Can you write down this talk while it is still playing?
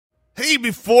Hey,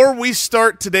 before we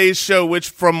start today's show,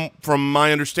 which from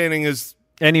my understanding is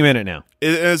any minute now, it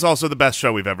is also the best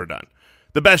show we've ever done.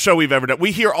 The best show we've ever done.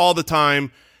 We hear all the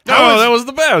time, that was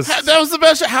the best. That was the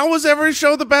best show. How was every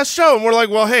show the best show? And we're like,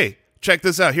 well, hey, check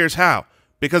this out. Here's how.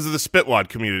 Because of the Spitwad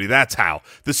community. That's how.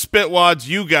 The Spitwads,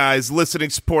 you guys listening,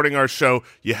 supporting our show,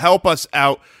 you help us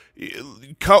out.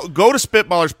 Go to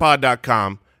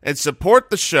spitballerspod.com and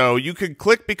support the show. You can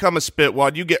click Become a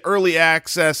Spitwad. You get early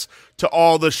access to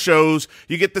all the shows.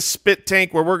 You get the Spit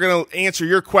Tank where we're going to answer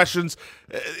your questions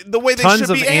the way they should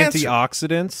be answered. Tons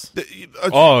of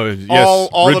antioxidants. Oh, yes.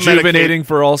 All rejuvenating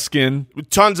for all skin.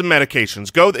 Tons of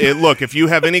medications. Look, if you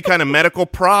have any kind of medical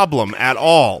problem at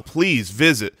all, please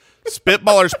visit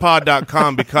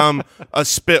spitballerspod.com. Become a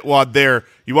Spitwad there.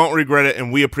 You won't regret it,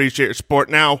 and we appreciate your support.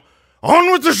 Now,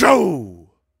 on with the show.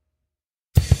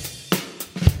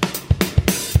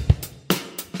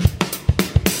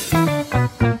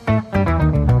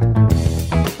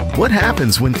 What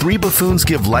happens when three buffoons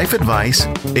give life advice,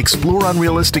 explore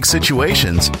unrealistic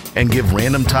situations, and give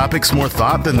random topics more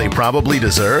thought than they probably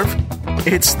deserve?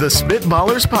 It's the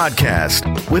Spitballers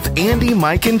Podcast with Andy,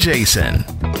 Mike, and Jason.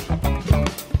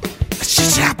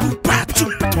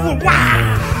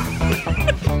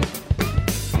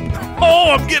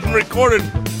 Oh, I'm getting recorded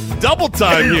double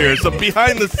time here. Some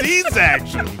behind-the-scenes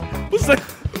action. Was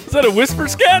that a whisper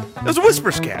scat? It was a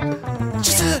whisper scat.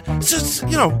 Just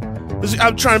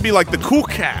I'm trying to be like the cool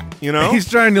cat, you know? He's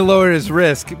trying to lower his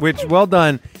risk, which, well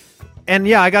done. And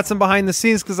yeah, I got some behind the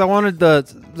scenes because I wanted the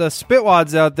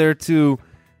Spitwads out there to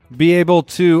be able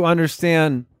to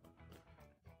understand,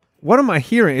 what am I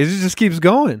hearing? It just keeps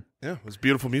going. Yeah, it was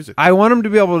beautiful music. I want them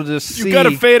to be able to just see. You got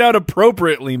to fade out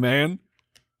appropriately, man.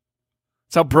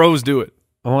 That's how bros do it.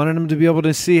 I wanted them to be able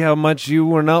to see how much you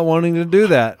were not wanting to do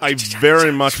that. I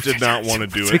very much did not want to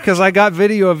do it. Because I got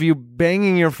video of you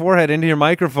banging your forehead into your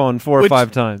microphone 4 or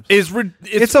 5 times.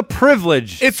 It's a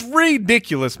privilege. It's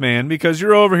ridiculous, man, because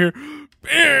you're over here,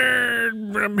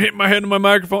 I'm hitting my head on my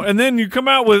microphone, and then you come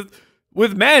out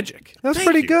with magic. That's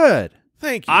pretty good.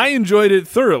 Thank you. I enjoyed it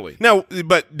thoroughly. Now,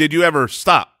 but did you ever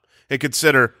stop and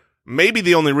consider maybe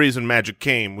the only reason magic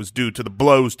came was due to the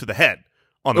blows to the head?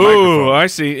 On the microphone. I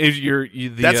see.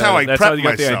 That's how I prepped you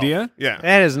got myself. the idea? Yeah.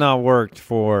 That has not worked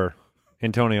for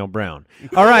Antonio Brown.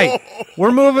 All right,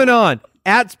 we're moving on.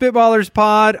 At Spitballers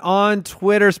Pod on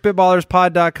Twitter,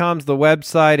 spitballerspod.com is the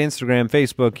website, Instagram,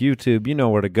 Facebook, YouTube. You know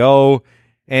where to go.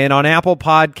 And on Apple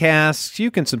Podcasts,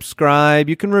 you can subscribe.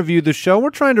 You can review the show.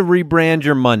 We're trying to rebrand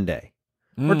your Monday.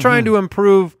 We're trying to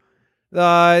improve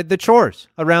the chores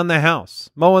around the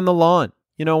house, mowing the lawn.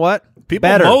 You know what? People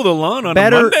mow the lawn on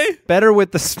a Monday? Better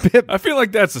with the spit. I feel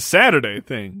like that's a Saturday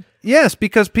thing. Yes,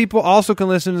 because people also can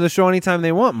listen to the show anytime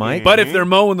they want, Mike. But if they're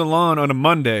mowing the lawn on a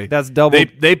Monday, that's double.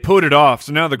 They put it off,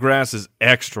 so now the grass is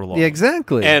extra long. Yeah,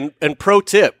 exactly. And pro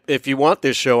tip, if you want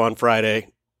this show on Friday,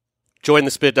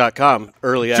 jointhespit.com,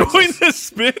 early access.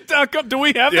 Jointhespit.com? Do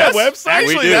we have that website?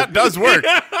 Actually, that does work.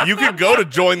 You can go to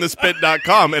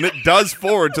jointhespit.com, and it does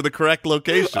forward to the correct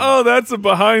location. Oh, that's a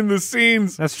behind the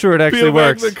scenes. That's true. It actually Peel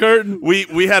works. back the curtain.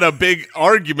 We had a big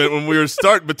argument when we were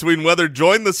starting between whether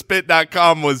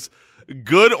jointhespit.com was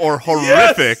good or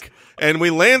horrific. Yes. And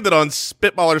we landed on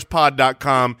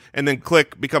spitballerspod.com and then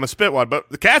click Become a Spitwad.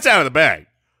 But the cat's out of the bag.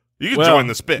 You can join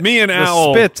the Spit. Me and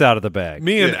Owl. The Spit's out of the bag.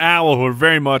 Me and Owl who are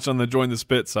very much on the Join the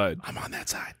Spit side. I'm on that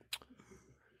side.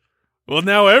 Well,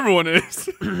 now everyone is.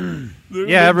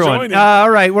 Yeah, everyone. All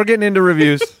right, we're getting into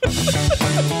reviews.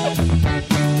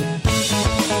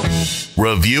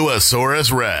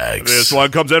 Reviewosaurus Rex. This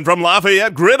one comes in from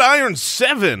Lafayette Gridiron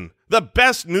 7. The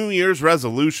best New Year's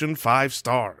resolution, 5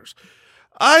 stars.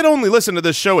 I'd only listen to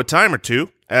this show a time or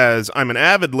two, as I'm an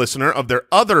avid listener of their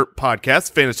other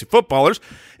podcast, Fantasy Footballers,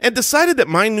 and decided that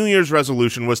my New Year's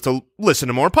resolution was to listen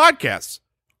to more podcasts.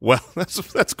 Well,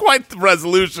 that's quite the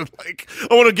resolution. Like,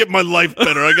 I want to get my life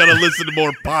better. I got to listen to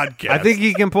more podcasts. I think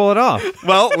he can pull it off.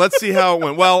 Well, let's see how it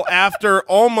went. Well, after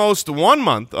almost 1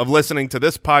 month of listening to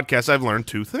this podcast, I've learned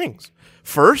 2 things.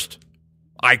 First,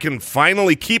 I can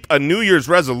finally keep a New Year's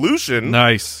resolution.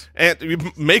 Nice.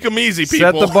 And make them easy,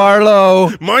 people. Set the bar low.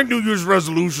 My New Year's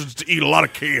resolution is to eat a lot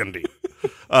of candy.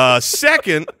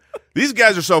 Second, these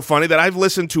guys are so funny that I've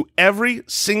listened to every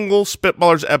single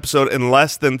Spitballers episode in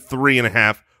less than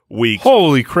 3.5 weeks.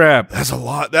 Holy crap. That's a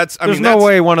lot. There's no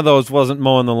way one of those wasn't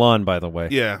mowing the lawn, by the way.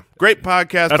 Yeah. Great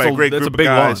podcast by a great group of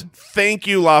guys. Lawn. Thank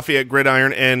you, Lafayette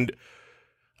Gridiron. And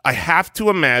I have to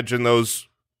imagine those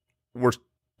were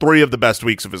 3 of the best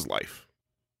weeks of his life.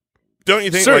 Don't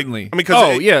you think? Certainly.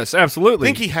 Yes, absolutely. I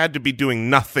think he had to be doing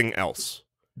nothing else.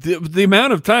 The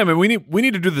amount of time, and we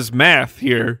need to do this math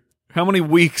here. How many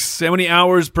weeks, how many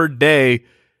hours per day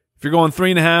If you're going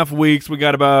 3.5 weeks, we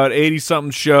got about 80-something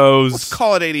shows. Let's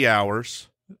call it 80 hours.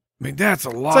 I mean, that's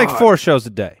a lot. It's like 4 shows a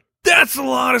day. That's a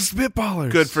lot of Spitballers.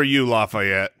 Good for you,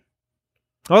 Lafayette.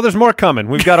 Oh, there's more coming.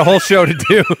 We've got a whole show to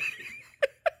do.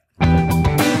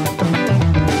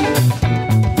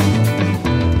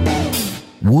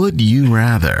 Would you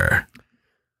rather?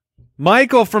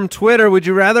 Michael from Twitter, would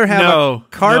you rather have No, a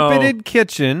carpeted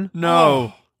kitchen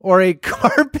No. or a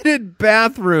carpeted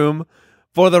bathroom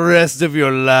for the rest of your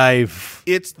life?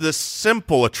 It's the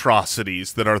simple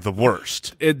atrocities that are the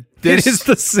worst. It is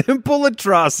the simple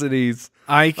atrocities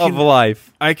of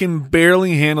life. I can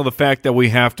barely handle the fact that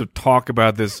we have to talk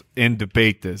about this and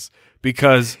debate this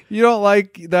because You don't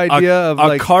like the idea of a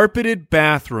like carpeted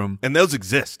bathroom. And those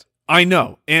exist. I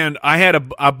know. And I had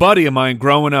a buddy of mine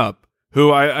growing up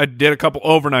who I did a couple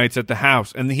overnights at the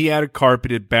house, and he had a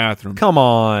carpeted bathroom. come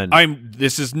on.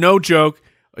 This is no joke.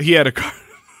 He had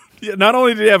not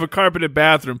only did he have a carpeted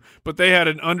bathroom, but they had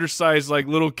an undersized like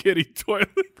little kitty toilet.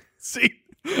 See,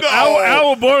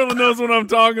 Owl Borland knows what I'm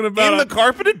talking about. In the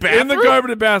carpeted bathroom? In the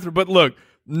carpeted bathroom. But look,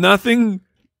 nothing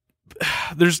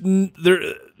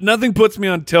puts me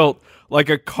on tilt like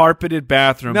a carpeted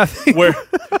bathroom. Nothing. Where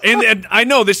and I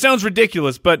know this sounds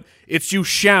ridiculous, but it's you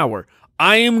shower.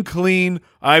 I am clean.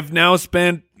 I've now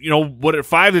spent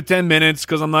 5 to 10 minutes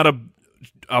because I'm not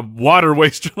a water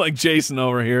waster like Jason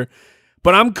over here,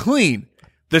 but I'm clean.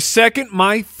 The second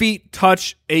my feet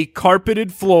touch a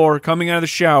carpeted floor coming out of the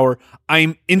shower,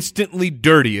 I'm instantly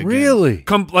dirty again. Really?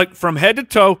 Like from head to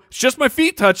toe. It's just my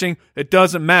feet touching. It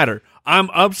doesn't matter. I'm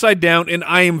upside down and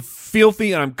I am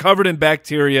filthy and I'm covered in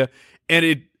bacteria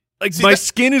and my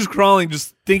skin is crawling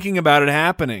just thinking about it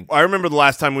happening. I remember the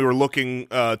last time we were looking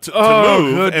to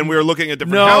move, good. and we were looking at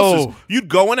different houses. You'd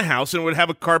go in a house and it would have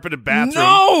a carpeted bathroom.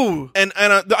 No! And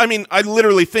I mean, I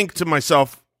literally think to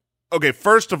myself, okay,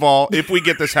 first of all, if we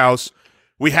get this house,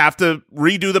 we have to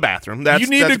redo the bathroom. That's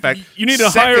a fact. You need to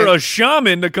hire a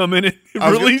shaman to come in and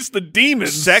release the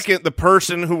demons. Second, the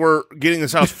person who we're getting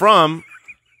this house from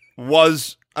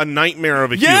was a nightmare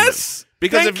of a human. Yes!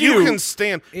 Because Thank if you can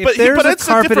stand, If there's a it's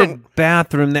carpeted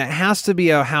bathroom, that has to be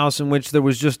a house in which there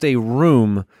was just a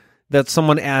room that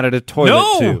someone added a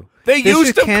toilet to. They This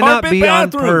used just to cannot carpet be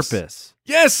bathrooms. on purpose.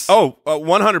 Yes.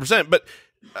 100%. But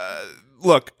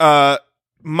look,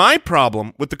 my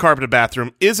problem with the carpeted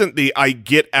bathroom isn't the I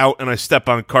get out and I step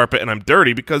on carpet and I'm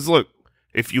dirty, because look,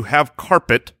 if you have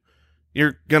carpet,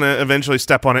 you're going to eventually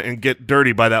step on it and get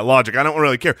dirty by that logic. I don't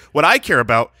really care. What I care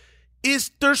about is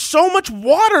there's so much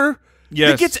water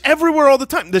that gets everywhere all the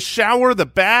time. The shower, the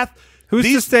bath. Who's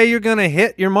to say you're going to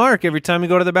hit your mark every time you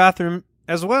go to the bathroom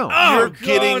as well? You're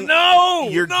getting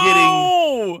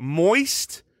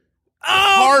moist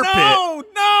carpet,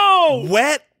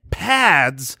 wet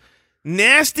pads,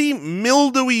 nasty,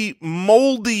 mildewy,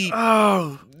 moldy,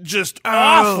 just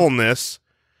awfulness.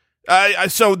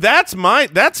 So that's my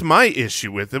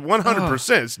issue with it.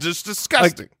 100%. It's just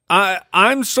disgusting.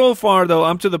 I'm so far though.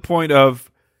 I'm to the point of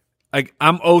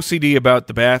I'm OCD about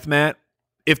the bath mat.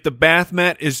 If the bath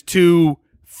mat is too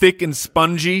thick and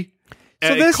spongy,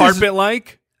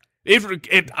 carpet-like,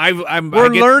 we're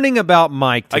learning about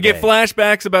Mike today. I get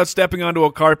flashbacks about stepping onto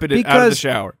a carpet out of the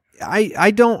shower.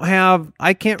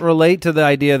 I can't relate to the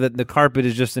idea that the carpet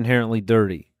is just inherently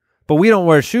dirty. But we don't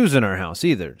wear shoes in our house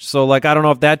either. So I don't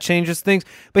know if that changes things.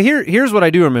 But here's what I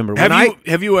do remember.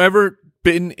 Have you ever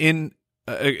been in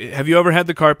have you ever had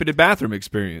the carpeted bathroom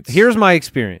experience? Here's my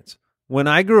experience. When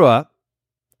I grew up,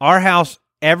 our house,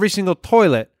 every single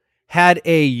toilet had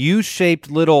a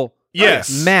U-shaped little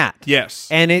mat. Yes.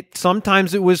 And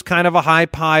sometimes it was kind of a high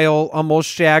pile, almost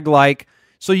shag-like.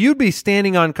 So you'd be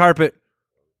standing on carpet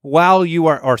while you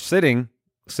are standing.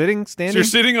 So you're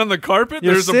sitting on the carpet?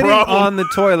 You're There's sitting a problem. on the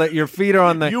toilet. Your feet are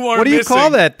on the... You are what do you missing.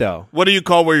 call that, though? What do you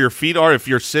call where your feet are if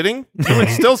you're sitting? You would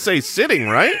still say sitting,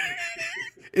 right?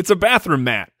 It's a bathroom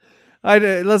mat.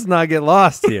 Let's not get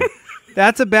lost here.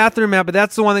 That's a bathroom mat, but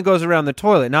that's the one that goes around the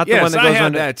toilet, not the one that goes I had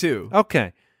under... that too.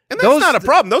 Okay. And that's not a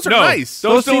problem. Those are nice.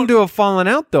 Those seem to have fallen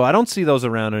out, though. I don't see those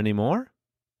around anymore.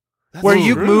 Where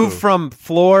you true. move from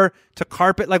floor to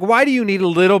carpet. Why do you need a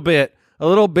little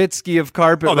bitski of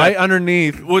carpet right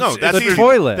underneath the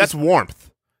toilet? That's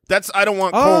warmth. I don't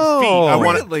want cold feet. I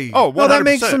want really? Oh, 100%. Well, that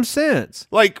makes some sense.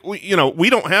 We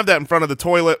don't have that in front of the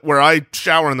toilet where I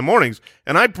shower in the mornings,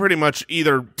 and I pretty much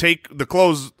either take the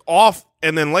clothes off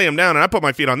and then lay them down, and I put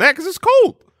my feet on that because it's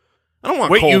cold. I don't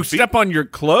want cold feet. Wait, you step on your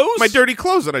clothes? My dirty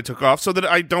clothes that I took off so that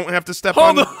I don't have to step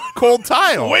on cold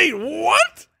tile. Wait,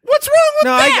 what? What's wrong with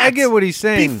that? I get what he's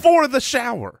saying. Before the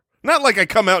shower. Not like I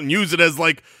come out and use it as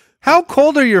How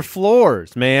cold are your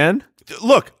floors, man?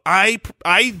 Look, I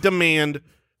demand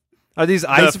Are these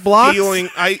ice blocks?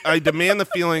 I demand the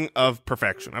feeling of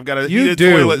perfection. I've got a You heated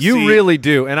do. toilet You seat. really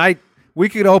do. And we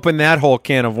could open that whole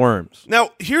can of worms.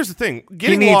 Now, here's the thing. He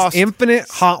Getting needs lost. infinite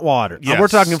hot water. Yes. We're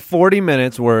talking 40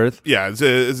 minutes worth. Yeah, it's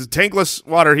a tankless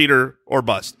water heater or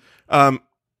bust.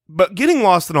 But getting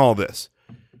lost in all this,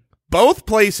 both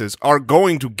places are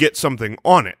going to get something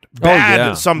on it.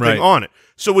 Bad something right. on it.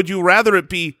 So would you rather it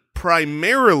be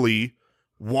primarily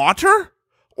water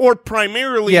or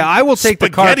primarily Yeah, I will take the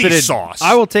spaghetti carpeted sauce?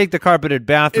 I will take the carpeted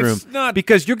bathroom It's not-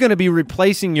 because you're going to be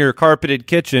replacing your carpeted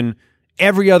kitchen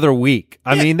every other week.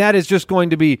 I mean, that is just going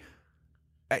to be.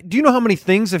 Do you know how many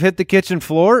things have hit the kitchen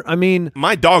floor? I mean,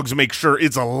 My dogs make sure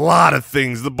it's a lot of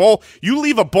things. The bowl, you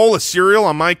leave a bowl of cereal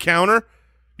on my counter,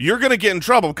 you're going to get in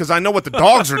trouble because I know what the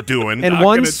dogs are doing. and Knocking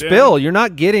one it spill, you're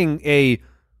not getting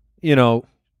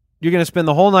you're going to spend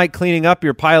the whole night cleaning up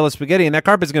your pile of spaghetti, and that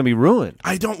carpet's going to be ruined.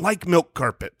 I don't like milk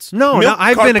carpets. No, Milk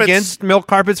I've been carpets- against milk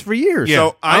carpets for years.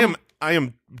 So I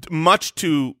am much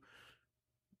to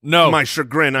No. my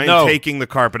chagrin. I am No. taking the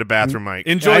carpeted bathroom, Mike.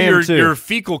 Enjoy I am too. your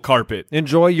fecal carpet.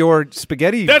 Enjoy your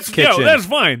spaghetti kitchen. That's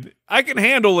fine. I can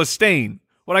handle a stain.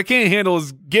 What I can't handle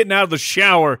is getting out of the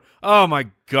shower. Oh my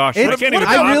gosh! I It's- can't even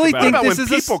I talk really about What think it. about this when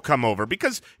is a people come over?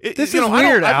 Because This you know, is I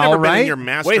don't- weird, I've Al, never been in right? your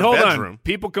master Wait, hold bedroom. on.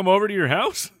 People come over to your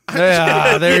house?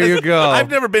 Yeah, there you go. I've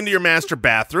never been to your master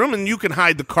bathroom, and you can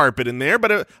hide the carpet in there.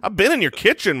 But I've been in your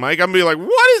kitchen, Mike. I'm be like,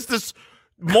 what is this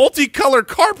multicolored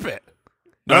carpet?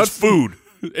 That's food.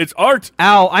 It's art.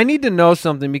 Al, I need to know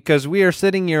something because we are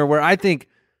sitting here where I think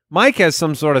Mike has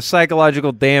some sort of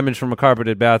psychological damage from a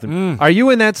carpeted bathroom. Are you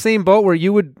in that same boat where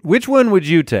you would? Which one would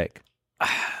you take?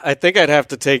 I think I'd have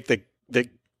to take the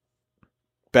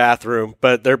bathroom,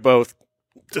 but they're both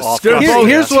awful. They're both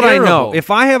Here's what I know. terrible.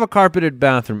 If I have a carpeted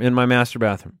bathroom in my master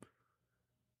bathroom,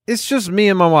 it's just me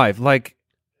and my wife. Like,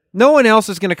 no one else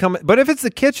is going to come. But if it's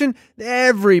the kitchen,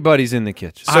 everybody's in the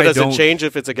kitchen. So does don't- it change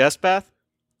if it's a guest bath?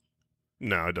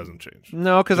 No, it doesn't change.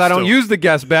 No, because I don't Still- use the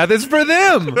guest bath. It's for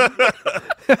them.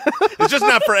 It's just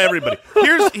not for everybody.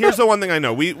 Here's the one thing I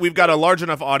know. We've got a large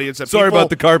enough audience that Sorry people, about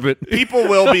the carpet. people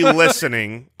will be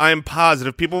listening. I am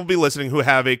positive people will be listening who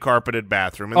have a carpeted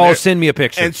bathroom. And Oh, they're- send me a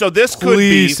picture. And so this could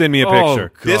Please be send me a Oh,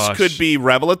 picture. this gosh. could be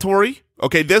revelatory.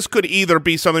 Okay, this could either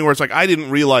be something where it's like, I didn't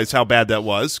realize how bad that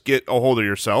was. Get a hold of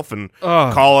yourself and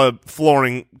call a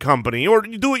flooring company, or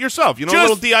you do it yourself. You know, a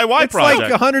Just- little DIY It's project.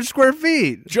 like 100 square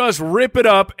feet. Just rip it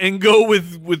up and go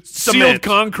with sealed Cement.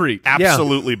 concrete.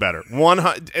 Absolutely better.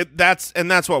 That's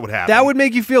what would happen. That would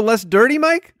make you feel less dirty,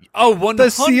 Mike? Oh, 100,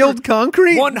 The sealed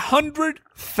concrete? 100,000%.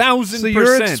 So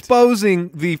you're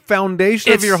exposing the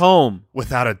foundation of It's- your home.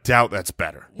 without a doubt, that's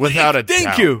better. Without a doubt.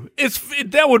 Thank you.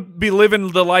 That would be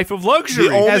living the life of luxury.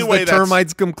 The only As way the that's-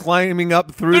 termites come climbing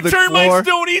up through The the termites floor.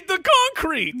 don't eat the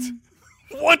concrete.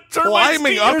 What termites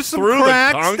Climbing do up There's some through the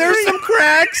cracks. concrete? There's some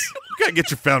cracks. You gotta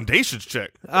get your foundations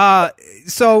checked.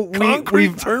 So Concrete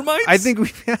we've termites? I think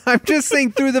we. I'm just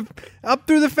saying up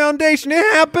through the foundation. It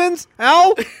happens.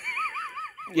 Al,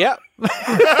 Yeah.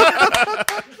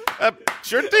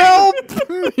 Sure did. help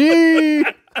me!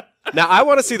 Now I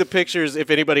want to see the pictures if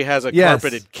anybody has a Yes.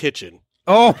 carpeted kitchen.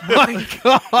 Oh my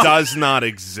God! Does not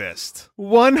exist.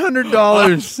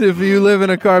 $100 if you live in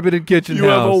a carpeted kitchen You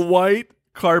have house. a white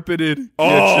carpeted kitchen.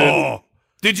 Oh,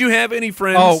 Did you have any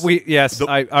friends?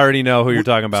 I already know who you're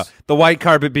talking about. The white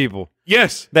carpet people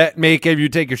Yes. that make you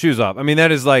take your shoes off. I mean,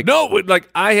 that is like No, like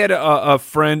I had a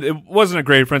friend. It wasn't a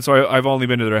great friend, so I've only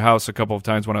been to their house a couple of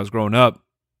times when I was growing up.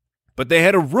 But they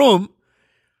had a room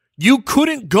you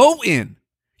couldn't go in.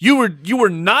 You were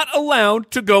not allowed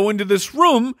to go into this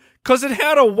room because it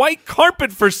had a white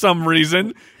carpet for some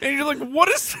reason, and you're like, "What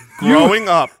is?" growing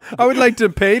up, I would like to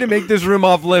pay to make this room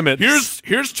off limits.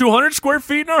 Here's 200 square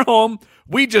feet in our home.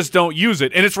 We just don't use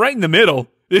it, and it's right in the middle.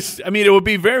 It would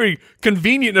be very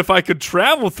convenient if I could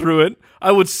travel through it.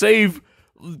 I would save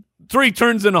 3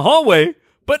 turns in a hallway.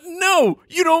 But no,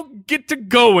 you don't get to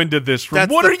go into this room.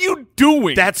 What are you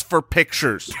doing? That's for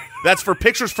pictures. That's for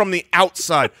pictures from the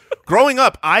outside. Growing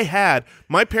up,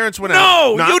 my parents went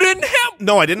out. No, you didn't have.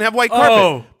 No, I didn't have white carpet.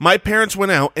 Oh. My parents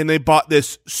went out and they bought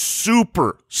this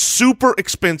super, super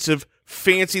expensive,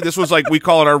 fancy. This was like, we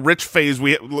call it our rich phase,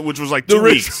 which was like 2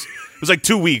 rich- weeks. It was like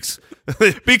 2 weeks.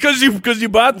 Because you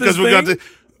bought this Because we got thing?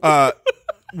 to,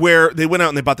 where they went out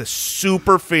and they bought this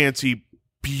super fancy,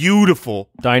 beautiful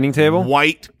Dining table.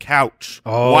 white couch,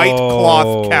 Oh. white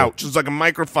cloth couch. It was like a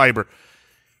microfiber.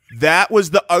 That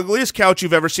was the ugliest couch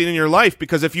you've ever seen in your life,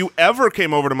 because if you ever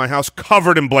came over to my house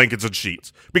covered in blankets and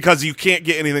sheets, because you can't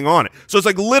get anything on it. So it's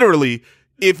like literally,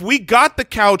 if we got the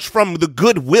couch from the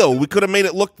Goodwill, we could have made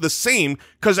it look the same,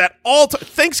 because at all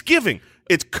Thanksgiving,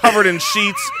 it's covered in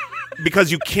sheets.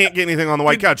 because you can't get anything on the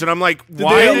white couch. And I'm like,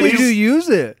 why? When did you use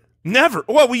it? Never.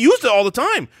 Well, we used it all the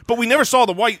time, but we never saw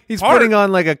the white He's part. putting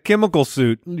on like a chemical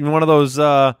suit, one of those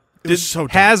It was so dumb.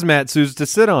 hazmat suits to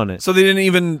sit on it. So they didn't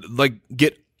even like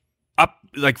get up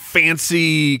like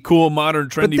fancy, cool, modern,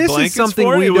 trendy this is blankets something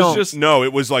for it. we It was don't- just No,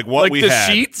 it was like what Like we the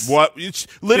had. sheets? What? It's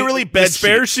literally the bed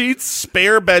spare sheets. sheets?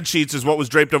 Spare bed sheets is what was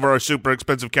draped over our super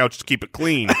expensive couch to keep it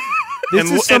clean. This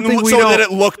is something we so don't- that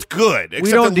it looked good. We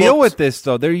except don't it deal looked- with this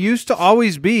though. There used to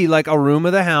always be like a room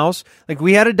of the house. Like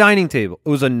we had a dining table. It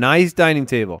was a nice dining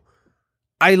table.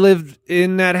 I lived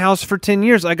in that house for 10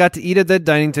 years. I got to eat at that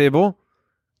dining table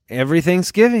every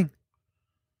Thanksgiving.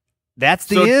 That's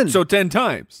the end. So 10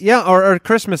 times. Yeah, or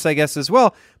Christmas, I guess, as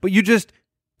well. But you just,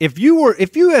 if you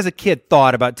as a kid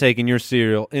thought about taking your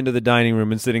cereal into the dining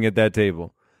room and sitting at that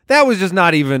table, that was just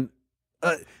not even,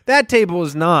 that table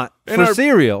was not for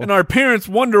cereal. And our parents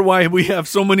wonder why we have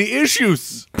so many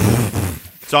issues.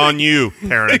 It's on you,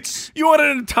 parents. You had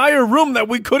an entire room that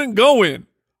we couldn't go in.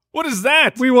 What is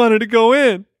that? We wanted to go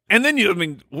in. And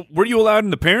then were you allowed in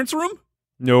the parents' room?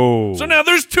 No. So now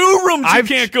there's 2 rooms you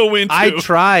can't go into. I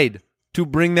tried to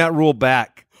bring that rule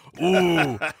back. Ooh,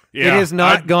 yeah. It has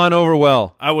not gone over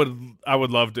well. I would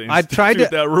love to. I tried to.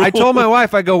 that rule. I told my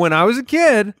wife, I go, when I was a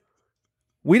kid,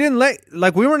 we didn't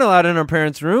we weren't allowed in our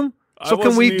parents' room. So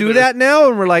can we do that now?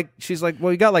 And we're like, she's like,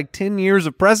 well, you got like 10 years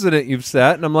of precedent you've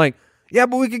set. And I'm like, yeah,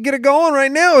 but we could get it going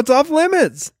right now. It's off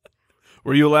limits.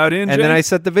 Were you allowed in? And Jay? then I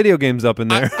set the video games up in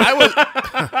there.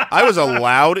 I was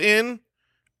allowed in,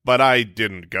 but I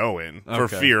didn't go in for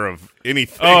Okay. fear of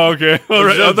anything. Oh, okay. All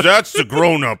right. That's the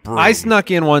grown-up room. I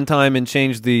snuck in one time and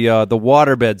changed the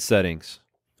waterbed settings.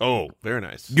 Oh, very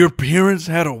nice. Your parents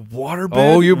had a water bed?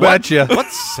 Oh, you betcha. What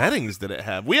settings did it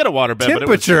have? We had a water bed, but it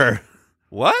was Temperature.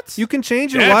 what? You can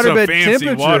change your That's a waterbed fancy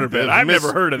temperature. waterbed. I've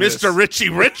never heard of this. Mr. Richie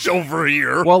Rich over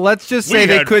here. Well, let's just say We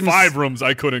they had couldn't. 5 rooms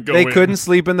I couldn't go They in. couldn't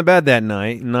sleep in the bed that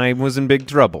night, and I was in big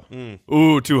trouble.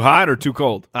 Ooh, too hot or too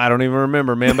cold? I don't even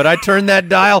remember, man. But I turned that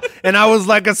dial, and I was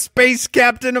like a space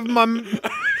captain of my.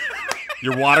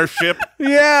 Your water ship.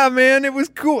 Yeah, man, it was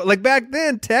cool. Like back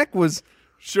then, tech was.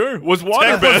 Sure. Was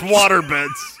water Tech was beds. water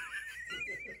beds.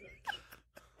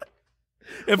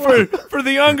 And for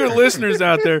the younger listeners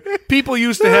out there, people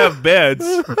used to have beds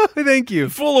Thank you.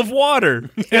 full of water,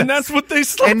 and that's what they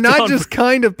slept And not on. just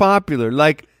kind of popular.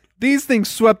 Like these things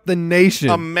swept the nation.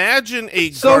 Imagine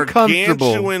a So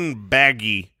comfortable. gargantuan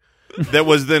baggie that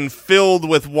was then filled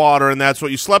with water, and that's what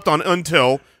you slept on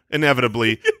until,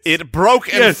 inevitably, it broke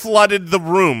and Yes. flooded the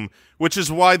room, which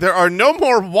is why there are no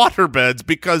more water beds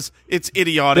because it's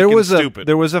idiotic there and was stupid.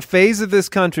 there was a phase of this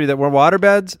country that were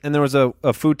waterbeds, and there was a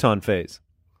futon phase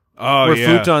oh, where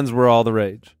yeah. futons were all the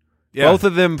rage. Yeah. Both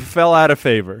of them fell out of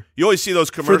favor You always see those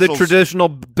for commercials. the traditional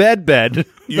bed.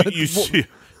 You see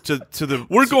to the.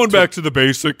 We're going back to the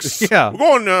basics. Yeah.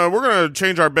 We're going to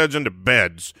change our beds into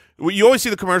beds. You always see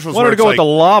the commercials Wanted where to it's go like, with the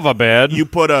lava bed. you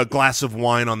put a glass of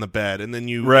wine on the bed, and then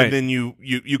you Right. you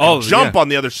can Oh, jump yeah. on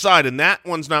the other side, and that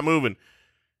one's not moving.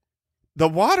 The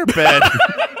water bed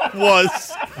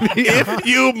was if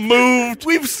you moved,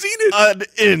 We've seen it. an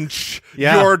inch,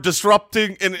 Yeah. you're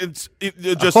disrupting, and it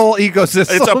just whole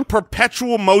ecosystem. it's a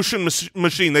perpetual motion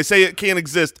machine. They say it can't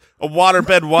exist. A water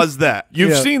bed was that.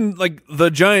 You've Yeah. seen like the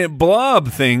giant blob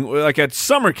thing, like at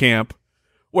summer camp,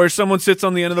 where someone sits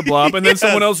on the end of the blob and then Yes.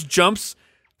 someone else jumps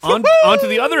onto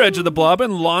the other edge of the blob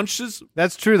and launches.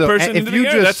 That's true, though. person And into the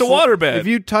air. That's a water bed. If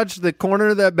you touch the corner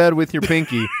of that bed with your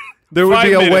pinky, there would 5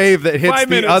 be a minutes. wave that hits 5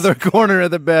 the minutes. other corner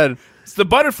of the bed. It's the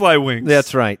butterfly wings.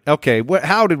 That's right. Okay,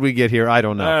 how did we get here? I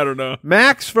don't know. I don't know.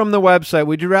 Max from the website,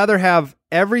 would you rather have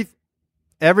every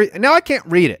now I can't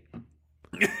read it.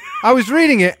 I was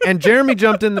reading it and Jeremy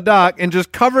jumped in the dock and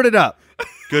just covered it up.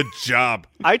 Good job.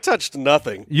 I touched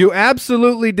nothing. You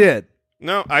absolutely did.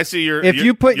 No, I see your. If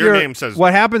you put your name says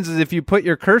what happens is if you put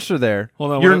your cursor there,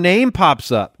 Hold on, your what- name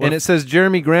pops up and it says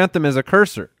Jeremy Grantham as a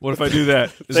cursor. What if I do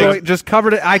that? So it just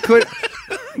covered it. I could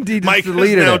he just Mike has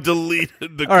deleted now it.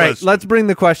 deleted the All right, question. let's bring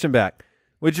the question back.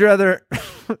 Would you rather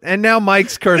and now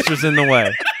Mike's cursor's in the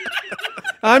way.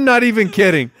 I'm not even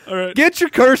kidding. All right. Get your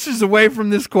cursors away from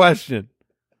this question.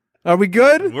 Are we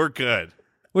good? We're good.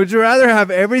 Would you rather have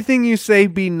everything you say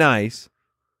be nice,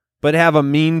 but have a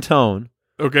mean tone,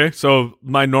 Okay, so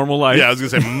my normal life. Yeah, I was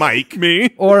gonna say Mike. me.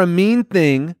 or a mean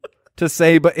thing to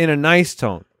say, but in a nice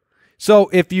tone? So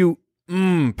if you,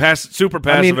 Super I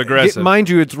passive mean, aggressive. mind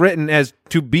you, it's written as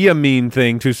to be a mean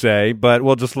thing to say, but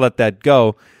we'll just let that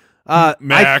go.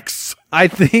 Max. I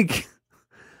think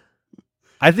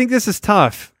this is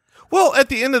tough. Well, at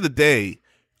the end of the day,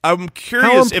 I'm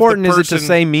curious. How important if the is it to person,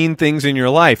 say mean things in your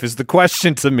life? Is the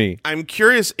question to me. I'm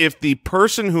curious if the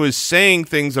person who is saying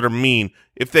things that are mean,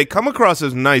 if they come across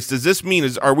as nice, does this mean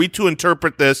are we to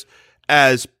interpret this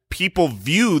as people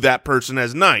view that person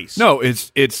as nice? No,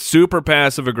 it's super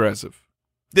passive aggressive.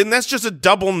 Then that's just a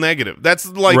double negative. That's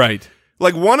like Right.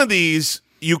 Like one of these,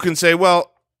 you can say,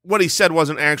 well, what he said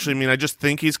wasn't actually mean. I just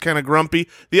think he's kind of grumpy.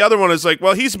 The other one is like,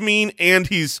 well, he's mean and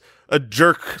he's a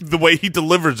jerk the way he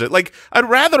delivers it. Like, I'd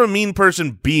rather a mean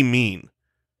person be mean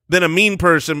than a mean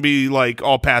person be like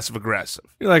all passive aggressive.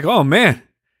 You're like, oh man,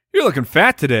 you're looking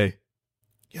fat today.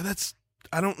 Yeah,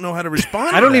 I don't know how to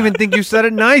respond. I don't even think you said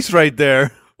it nice right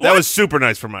there. That was super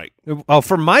nice for Mike. Oh,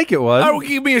 for Mike it was. Oh,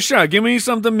 give me a shot. Give me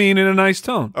something mean in a nice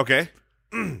tone. Okay.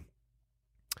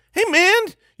 Hey, man,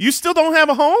 you still don't have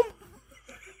a home?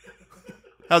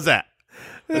 How's that?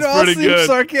 It That's all pretty seems good.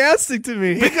 sarcastic to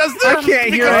me. Because I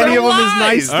can't hear any of them as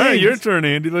nice All right, things. your turn,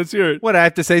 Andy. Let's hear it. What, I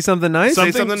have to say something nice?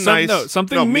 something nice. No,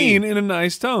 something No, mean mean. in a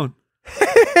nice tone.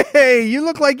 Hey, you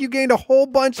look like you gained a whole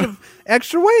bunch of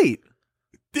extra weight.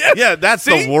 Yeah, that's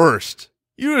See? the worst.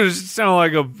 You just sound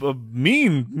like a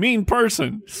mean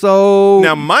person. So,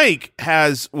 Now, Mike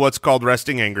has what's called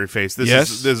resting angry face. Yes.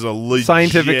 This is a legit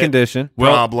scientific condition.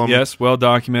 problem. Yes, well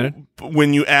documented.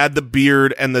 When you add the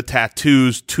beard and the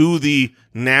tattoos to the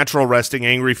natural resting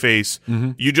angry face,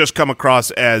 you just come across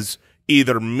as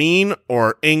either mean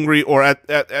or angry, or at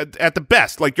the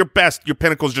best, like your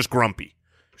pinnacle is just grumpy.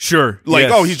 Sure. Like,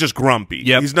 yes. oh, he's just grumpy.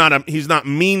 Yep. He's not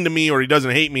mean to me, or he doesn't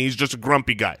hate me. He's just a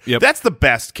grumpy guy. Yep. That's the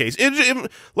best case.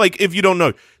 Like, if you don't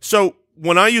know. So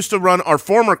when I used to run our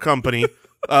former company,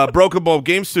 Broken Bulb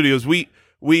Game Studios,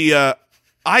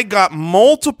 I got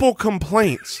multiple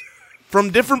complaints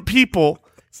from different people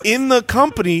in the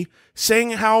company saying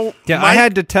how Yeah, I Mike-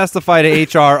 had to testify to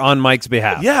HR on Mike's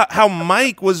behalf. yeah, how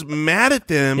Mike was mad at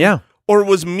them, Yeah. or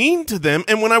was mean to them,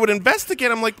 and when I would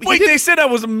investigate, I'm like, he Wait, didn't- they said I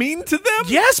was mean to them?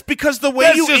 yes, because the way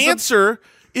That's you just a- answer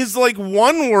is like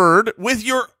one word with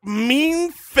your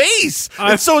mean face,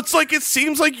 and so it's like it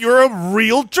seems like you're a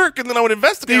real jerk. And then I would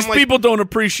investigate. These I'm like, people don't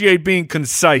appreciate being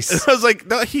concise. I was like,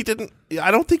 no, he didn't.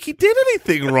 I don't think he did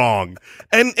anything wrong.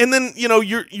 And then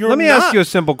you're. Let me ask you a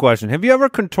simple question. Have you ever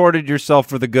contorted yourself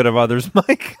for the good of others,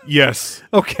 Mike? Yes.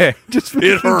 Okay. Just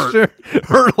making hurt. sure.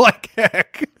 Hurt like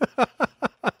heck.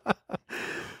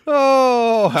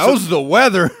 Oh, how's the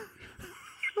weather?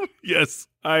 Yes,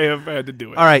 I have had to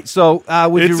do it. All right, so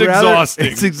would It's you rather? exhausting.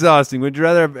 It's exhausting. Would you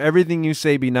rather have everything you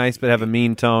say be nice but have a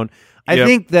mean tone? I Yep.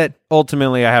 think that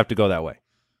ultimately I have to go that way.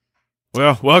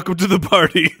 Well, welcome to the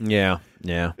party. Yeah.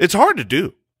 It's hard to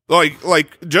do.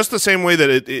 Like just the same way that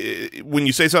it when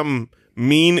you say something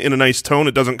mean in a nice tone,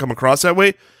 it doesn't come across that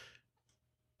way.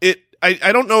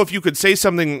 I don't know if you could say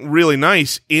something really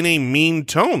nice in a mean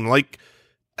tone. Like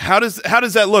how does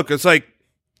that look? It's like,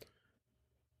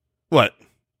 what?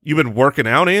 You've been working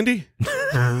out, Andy?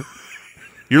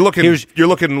 You're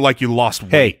looking like you lost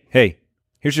weight. Hey,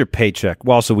 here's your paycheck.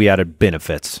 Well, also we added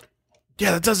benefits.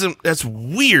 Yeah, that's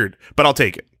weird, but I'll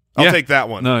take it. I'll Yeah. take that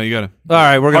one. No, you got to. All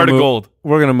right, we're Heart gonna of move, gold.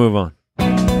 We're gonna move on.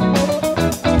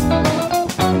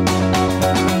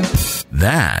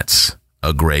 That's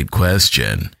a great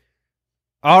question.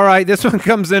 All right, this one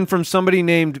comes in from somebody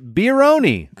named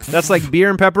Beeroni. That's like beer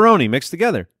and pepperoni mixed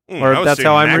together. I Or was that's saying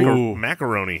how I'm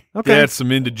macaroni. Okay. That's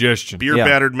some indigestion. Beer Yeah.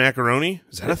 battered macaroni?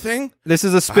 Is that a thing? This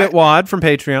is a spit wad from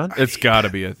Patreon. It's got to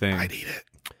be a thing. I'd eat it.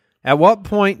 At what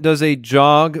point does a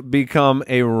jog become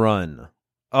a run?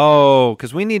 Oh,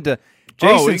 because we need to.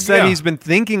 Jason said yeah. he's been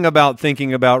thinking about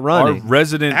Our running.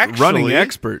 resident Actually- running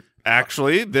expert.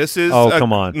 Actually, this is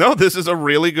Come on. No, this is a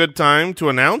really good time to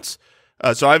announce.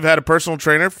 So I've had a personal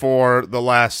trainer for the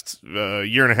last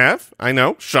year and a half. I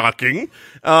know, shocking,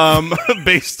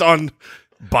 based on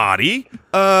body.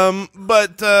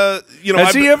 But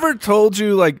Has he ever told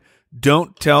you, like,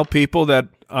 don't tell people that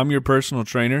I'm your personal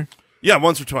trainer? Yeah,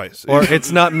 once or twice. Or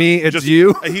it's not me, it's Just-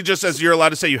 you. He just says you're allowed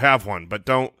to say you have one, but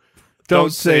don't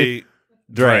say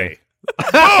Dre.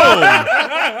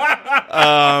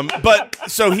 But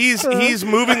so he's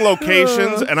moving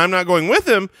locations, and I'm not going with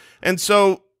him, and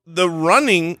so the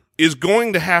running is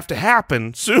going to have to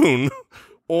happen soon.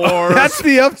 Or That's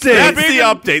the update. That's the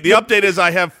update. The update is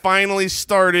I have finally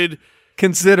started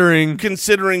Considering.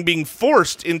 considering being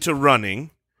forced into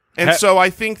running, and so I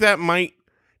think that might.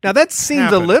 Now that seems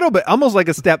Happen. a little bit almost like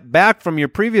a step back from your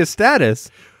previous status.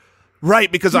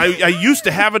 Right, because I used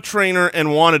to have a trainer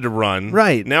and wanted to run.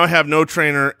 Right. Now I have no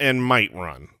trainer and might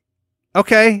run.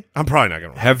 Okay. I'm probably not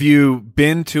going to run. Have you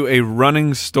been to a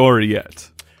running store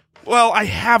yet? Well, I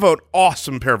have an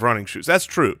awesome pair of running shoes. That's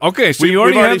true. Okay, so you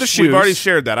already have the shoes. We've already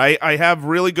shared that. I have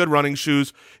really good running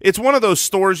shoes. It's one of those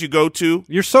stores you go to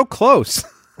You're so close.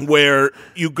 where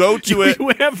you go to it.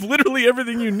 You have literally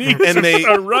everything you need And to they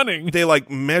start running. They like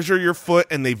measure your foot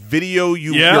and they video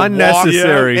you. Yeah. your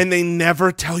Unnecessary. walk, and they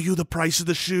never tell you the price of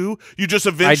the shoe. You just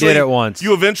eventually. I did it once.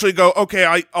 You eventually go,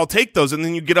 okay, I'll take those, and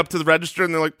then you get up to the register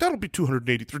and they're like, that'll be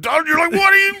 $283. You're like,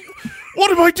 what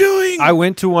am I doing? I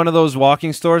went to one of those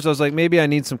walking stores. I was like, maybe I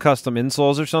need some custom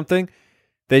insoles or something.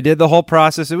 They did the whole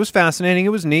process. It was fascinating. It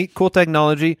was neat, cool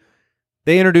technology.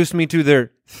 They introduced me to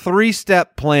their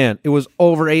 3-step plan. It was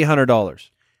over $800.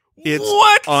 It's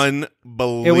What?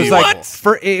 unbelievable.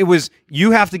 It was like you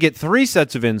have to get 3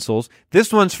 sets of insoles.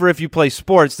 This one's for if you play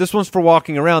sports. This one's for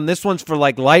walking around. This one's for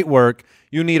like light work.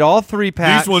 You need all 3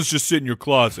 packs. These ones just sit in your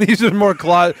closet. These are more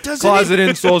closet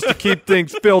insoles to keep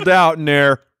things filled out in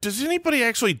there. Does anybody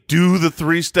actually do the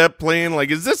 3-step plan?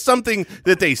 Like, is this something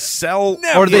that they sell?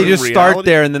 Or they in just reality? start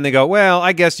there and then they go, well,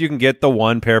 I guess you can get the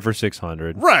 1 pair for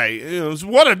 $600. Right.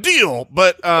 What a deal.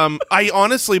 But I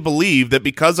honestly believe that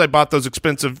because I bought those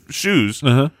expensive shoes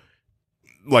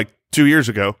like 2 years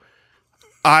ago,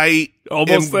 I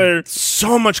Almost am there.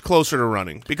 so much closer to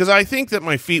running because I think that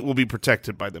my feet will be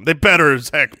protected by them. They better as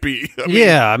heck be.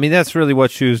 I mean, That's really what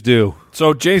shoes do.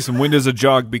 So, Jason, when does a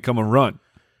jog become a run?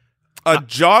 a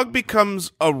jog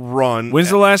becomes a run. When's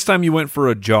the last time you went for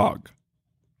a jog?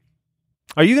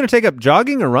 Are you going to take up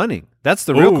jogging or running? That's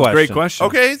the real question. Great question.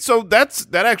 Okay, so that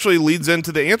actually leads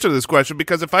into the answer to this question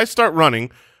because if I start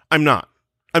running, I'm not.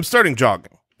 I'm starting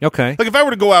jogging. Okay. Like if I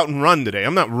were to go out and run today,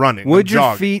 I'm not running. Would I'm your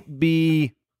jogging. feet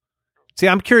be... See,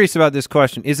 I'm curious about this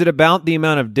question. Is it about the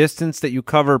amount of distance that you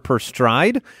cover per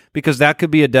stride? Because that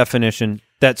could be a definition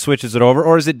that switches it over.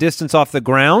 Or is it distance off the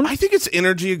ground? I think it's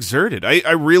energy exerted.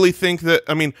 I really think that,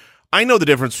 I mean, I know the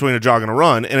difference between a jog and a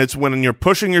run, and it's when you're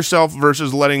pushing yourself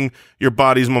versus letting your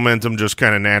body's momentum just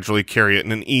kind of naturally carry it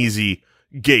in an easy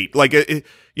gait. Like,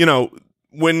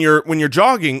 when you're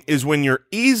jogging is when you're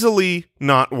easily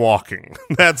not walking.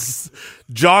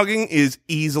 Jogging is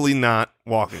easily not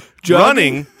walking. Jogging?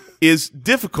 Running is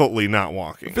difficultly not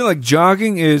walking. I feel like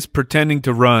jogging is pretending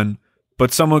to run,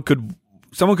 but someone could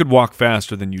walk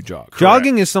faster than you jog.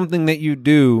 Jogging is something that you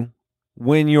do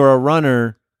when you're a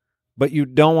runner, but you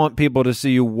don't want people to see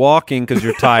you walking because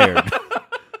you're tired.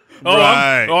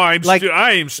 Right.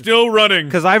 I am still running.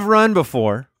 Because I've run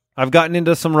before. I've gotten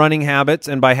into some running habits,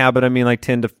 and by habit I mean like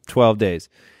 10 to 12 days.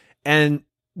 And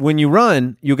when you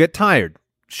run, you get tired.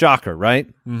 Shocker, right?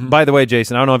 Mm-hmm. By the way,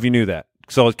 Jason, I don't know if you knew that.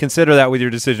 So consider that with your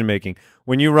decision making.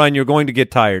 When you run, you're going to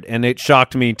get tired, and it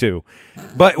shocked me too.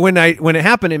 But when it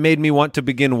happened, it made me want to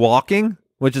begin walking,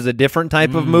 which is a different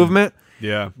type of movement.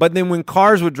 Yeah. But then when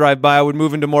cars would drive by, I would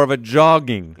move into more of a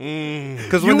jogging.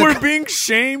 Because You were being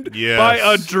shamed Yes. by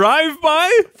a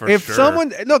drive-by?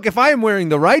 If I am wearing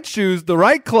the right shoes, the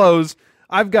right clothes,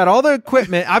 I've got all the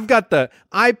equipment. I've got the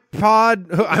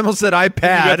iPod. I almost said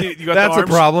iPad. You got That's the a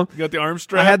problem. You got the arm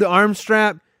strap? I had the arm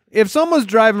strap. If someone's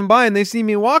driving by and they see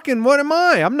me walking, what am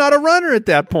I? I'm not a runner at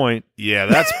that point. Yeah,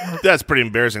 that's pretty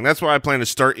embarrassing. That's why I plan to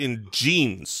start in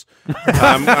jeans.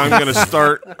 I'm going to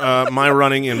start my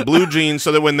running in blue jeans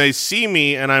so that when they see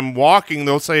me and I'm walking,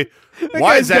 they'll say,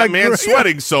 "Why is guy's that got man great-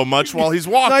 sweating so much while he's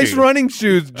walking?" Nice running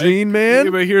shoes, Gene, man.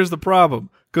 Yeah, but here's the problem.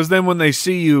 Because then when they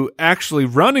see you actually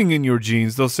running in your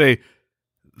jeans, they'll say,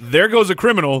 "There goes a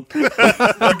criminal. Like,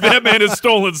 that man has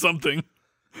stolen something."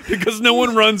 Because no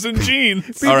one runs in jeans.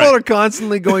 People All right. are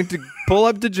constantly going to pull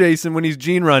up to Jason when he's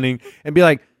Gene running and be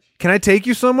like, "Can I take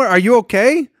you somewhere? Are you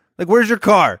okay? Like, where's your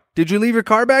car? Did you leave your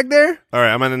car back there?" All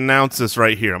right, I'm going to announce this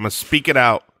right here. I'm going to speak it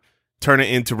out, turn it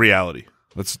into reality.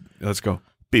 Let's go.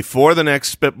 Before the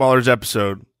next Spitballers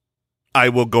episode, I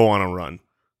will go on a run.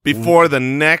 Before the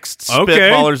next Okay.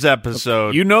 Spitballers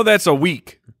episode, You know that's a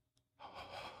week.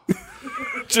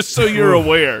 Just so you're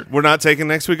aware. we're not taking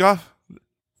next week off?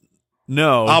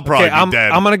 No. I'll probably Okay, be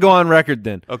dead. I'm going to go on record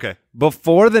then. Okay.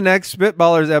 Before the next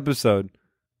Spitballers episode,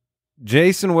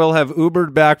 Jason will have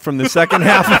Ubered back from the second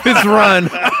half of his run.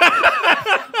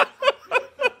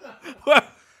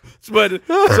 But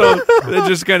so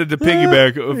just kind of to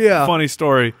piggyback, a Yeah. funny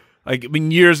story. Like, I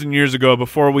mean, years and years ago,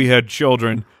 before we had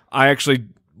children, I actually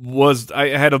I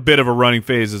had a bit of a running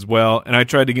phase as well, and I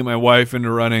tried to get my wife into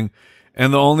running,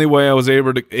 and the only way I was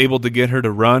able to get her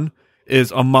to run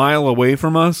is a mile away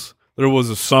from us. There was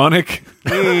a Sonic.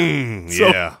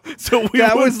 Yeah. So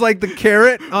That was like the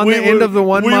carrot on the end of the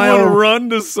 1 we mile. would run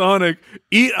to Sonic,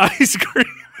 eat ice cream,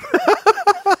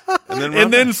 And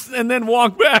and then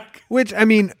walk back. Which, I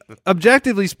mean,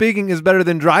 objectively speaking, is better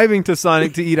than driving to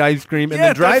Sonic to eat ice cream and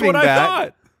then driving that's what back. I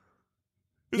thought.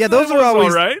 Yeah, those That are was always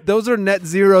all right. those are net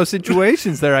zero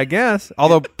situations there, I guess.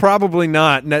 Although probably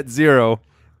not net zero.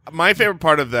 My favorite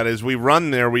part of that is we run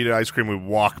there, we eat ice cream, we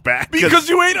walk back. Because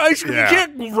you ate ice cream. Yeah. You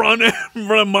can't run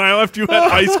a mile after you had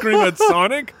ice cream at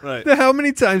Sonic. Right. How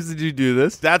many times did you do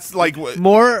this? That's like,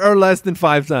 More or less than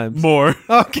 5 times? More.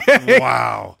 Okay.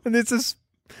 wow. And this is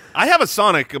I have a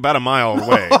Sonic about a mile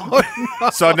away.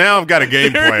 So now I've got a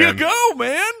game There plan. you go,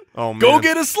 man. Oh, man. Go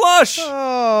get a slush.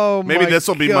 maybe Maybe this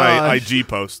will be my IG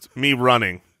post, me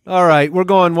running. All right, we're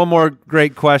going one more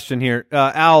great question here.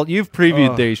 Al, you've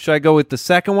previewed these. Should I go with the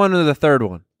second one or the third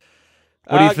one?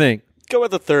 What do you think? Go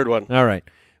with the third one. All right.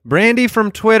 Brandy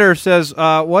from Twitter says,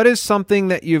 what is something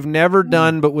that you've never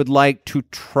done but would like to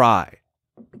try?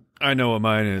 I know what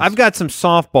mine is. I've got some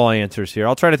softball answers here.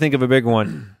 I'll try to think of a big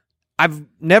one. I've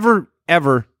never,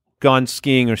 ever gone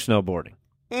skiing or snowboarding.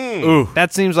 Ooh.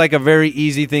 That seems like a very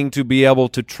easy thing to be able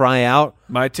to try out.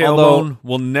 My tailbone Although-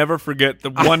 will never forget the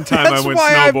one time I That's went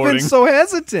why I've been snowboarding. so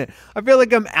hesitant. I feel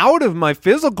like I'm out of my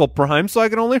physical prime, so I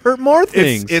can only hurt more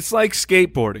things. It's like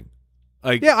skateboarding.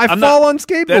 Like Yeah, I I'm fall not- on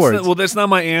skateboards. That's not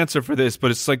my answer for this,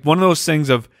 but it's like one of those things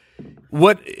of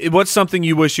what's something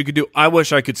you wish you could do? I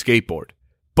wish I could skateboard,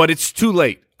 but it's too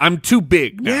late. I'm too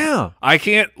big now. Yeah. I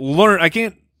can't learn. I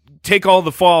can't take all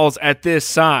the falls at this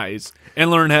size and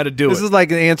learn how to do This it. is like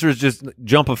the answer is just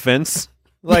jump a fence.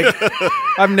 Like,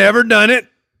 I've never done it.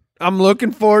 I'm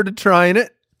looking forward to trying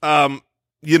it.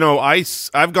 You know,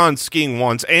 I've gone skiing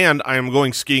once, and I am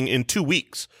going skiing in 2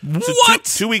 weeks. So What?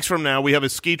 2 weeks from now, we have a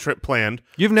ski trip planned.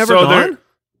 You've never So gone?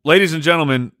 ladies and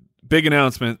gentlemen, big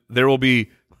announcement. There will be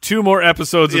 2 more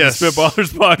episodes Yes. of the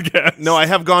Spitballers podcast. No, I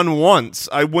have gone once.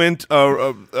 I went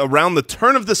around the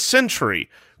turn of the century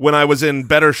when I was in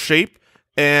better shape,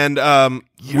 and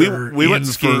we went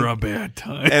skiing for a bad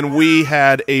time. and we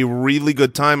had a really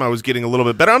good time. I was getting a little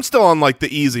bit better. I'm still on like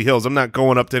the easy hills. I'm not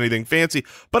going up to anything fancy,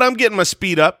 but I'm getting my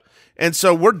speed up. And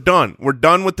so we're done. We're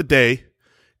done with the day.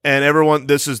 And everyone,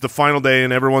 this is the final day,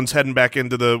 and everyone's heading back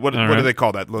into the what All do right. they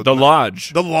call that? The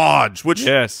lodge. The lodge, which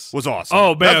Yes. was awesome. Oh,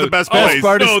 man. That's the best Oh, place.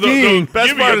 part of skiing. Best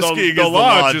give me part of the- skiing the is the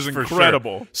lodge is for sure.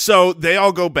 incredible. So they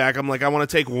all go back. I'm like, I want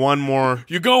to take one more.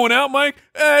 You going out, Mike?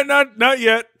 Not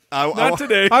yet. Not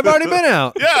today. I've already been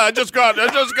out. Yeah, I just got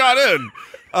in.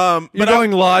 You're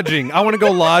going lodging. I want to go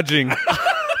lodging.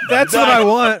 That's what I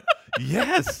want.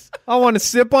 Yes. I want to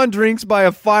sip on drinks by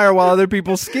a fire while other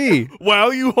people ski.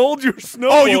 While you hold your snowboard.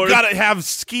 Oh, you got to have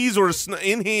skis or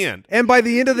in hand. And by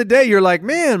the end of the day, you're like,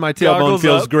 man, my tailbone Goggles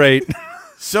feels up. great.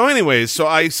 So anyways, so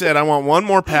I said I want one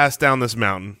more pass down this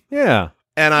mountain. Yeah.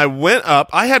 And I went up.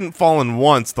 I hadn't fallen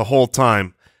once the whole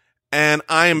time. And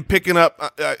I am picking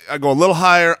up, I go a little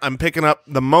higher. I'm picking up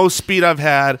the most speed I've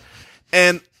had.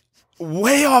 And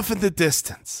way off in the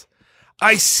distance,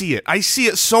 I see it. I see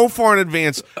it so far in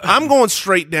advance. I'm going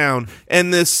straight down.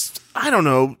 And this, I don't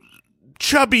know,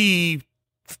 chubby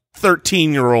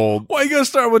 13-year-old. Why you gotta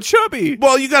start with Chubby?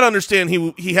 Well, you got to understand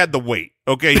he had the weight.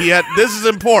 Okay, he had. This is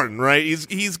important, right?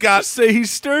 He's got. Say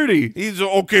he's sturdy. He's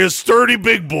okay, a sturdy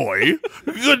big boy.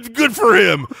 Good for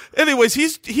him. Anyways,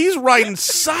 he's riding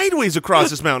sideways across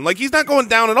this mountain. Like he's not going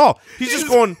down at all. He's just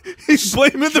going. He's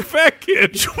blaming the fat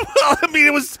kid. Well, I mean,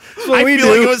 it was. what I we feel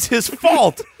like do. it was his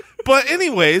fault. But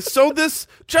anyways, so this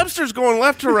Chubster's going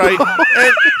left to right,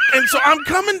 and so I'm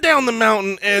coming down the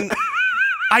mountain and.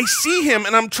 I see him,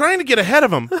 and I'm trying to get ahead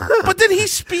of him, but then he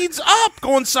speeds up,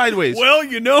 going sideways. Well,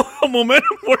 you know how momentum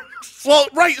works. Well,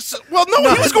 right. So, well,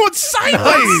 no, he was going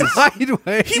sideways.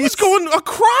 Sideways. He was going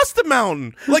across the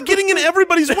mountain, like getting in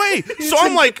everybody's way. So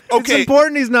I'm like, It's okay,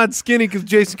 important he's not skinny because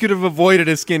Jason could have avoided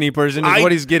a skinny person is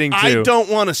what he's getting to. I don't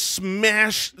want to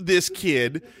smash this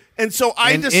kid, and so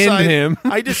I And decide. end him.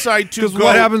 I decide to Because go.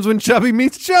 what happens when Chubby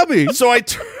meets Chubby? So I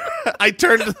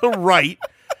turn to the right.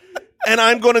 And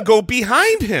I'm going to go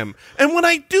behind him. And when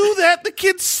I do that, the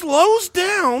kid slows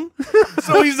down,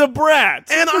 So he's a brat.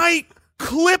 and I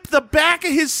clip the back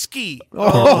of his ski.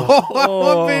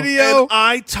 Oh, video. And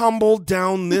I tumbled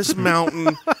down this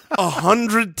mountain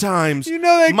 100 times. You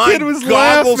know that kid was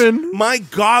laughing. My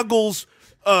goggles,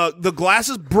 the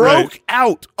glasses broke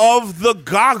out of the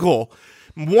goggle.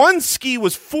 One ski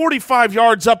was 45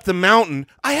 yards up the mountain.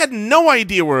 I had no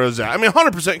idea where it was at. I mean,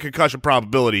 100% concussion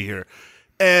probability here.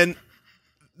 And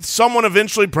someone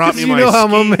eventually brought me You my know how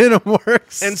ski. momentum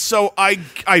works. And so I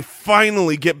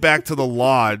finally get back to the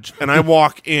lodge, and I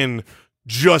walk in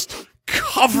just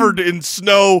covered in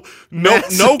snow.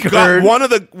 Massacred. One of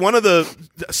the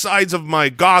sides of my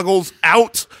goggles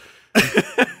out,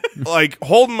 like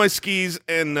holding my skis,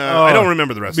 and I don't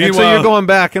remember the rest. And of it. so you're going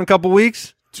back in a couple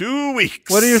weeks? 2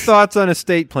 weeks. What are your thoughts on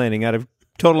estate planning out of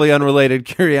totally unrelated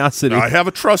curiosity? I have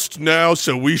a trust now,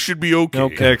 so we should be okay.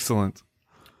 Excellent.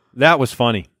 That was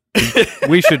funny.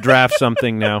 We should draft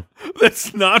something now.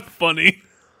 That's not funny.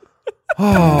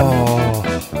 Oh,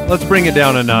 let's bring it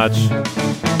down a notch.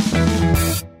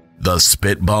 The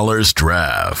Spitballers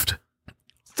Draft.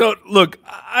 So look,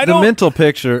 I The don't. mental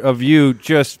picture of you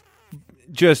just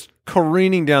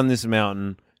careening down this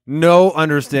mountain, no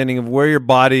understanding of where your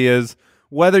body is,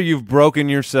 whether you've broken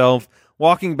yourself,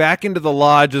 walking back into the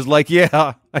lodge is like,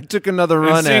 yeah, I took another and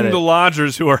run seeing at it. the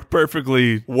lodgers who are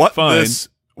perfectly What fine. this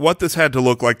had to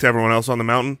look like to everyone else on the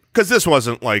mountain, because this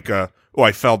wasn't like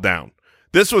I fell down.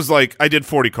 This was like I did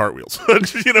 40 cartwheels.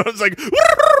 It's like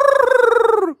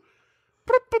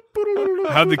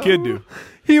How'd the kid do?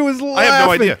 He was laughing. I have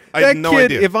no idea. I have no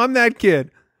idea. If I'm that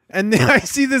kid, and then I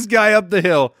see this guy up the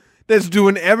hill that's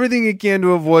doing everything he can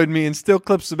to avoid me and still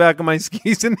clips the back of my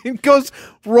skis and then goes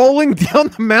rolling down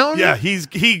the mountain. yeah,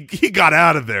 he got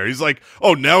out of there. He's like,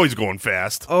 oh, now he's going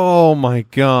fast. Oh my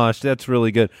gosh, that's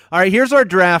really good. All right, here's our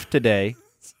draft today.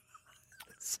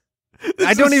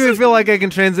 I don't even feel like I can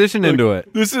transition into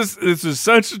it. This is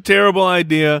such a terrible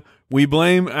idea. We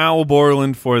blame Al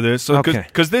Borland for this. So Okay.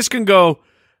 because this can go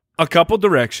a couple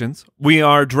directions. We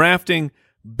are drafting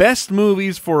best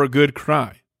movies for a good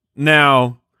cry.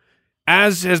 Now,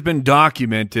 as has been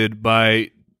documented by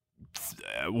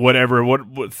what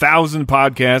 1,000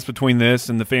 podcasts between this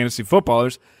and the Fantasy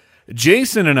Footballers,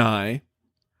 Jason and I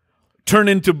turn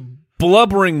into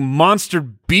blubbering monster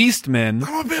beast men.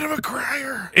 I'm a bit of a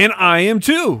crier. And I am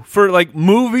too, for like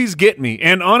movies get me.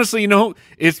 And honestly,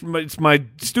 it's my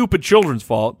stupid children's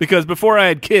fault, because before I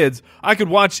had kids, I could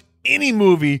watch any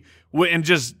movie and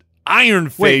just iron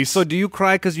face. Wait, so do you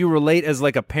cry because you relate as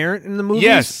like a parent in the movies?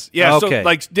 Yes, yeah. Okay. So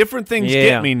like different things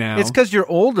get me now. It's because you're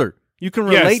older. You can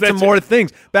Yes, relate to that's more it.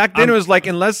 things. Back then, it was like,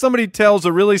 unless somebody tells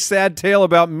a really sad tale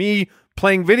about me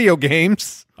playing video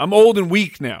games. I'm old and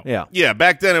weak now. Yeah. Yeah,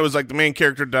 back then it was like the main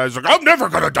character dies. Like, I'm never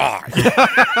gonna die.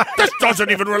 This doesn't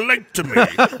even relate to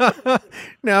me.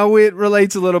 Now it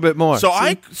relates a little bit more.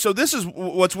 So this is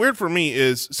what's weird for me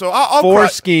is I'll Four cry.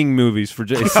 skiing movies for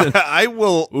Jason. I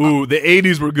will. Ooh, the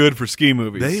 80s were good for ski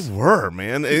movies. They were,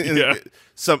 man. Yeah.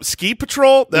 Some Ski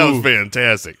Patrol, that was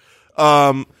fantastic.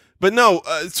 But no,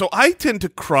 so I tend to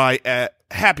cry at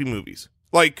happy movies.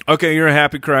 Like, Okay, you're a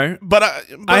happy crier. but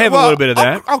I have a little bit of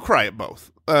that. I'll cry at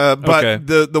both. But Okay.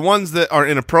 the ones that are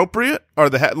inappropriate are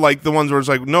like the ones where it's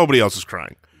like nobody else is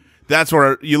crying. That's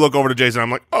where you look over to Jason. I'm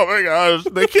like, oh my gosh,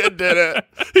 the kid did it.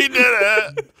 He did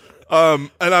it. And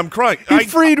I'm crying. He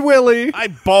freed Willie. I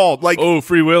bawled like Oh,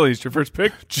 Free Willy's your first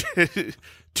pick?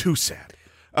 too sad.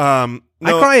 I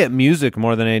cry at music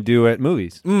more than I do at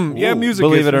movies. Yeah, music.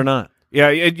 Believe is- it or not. Yeah,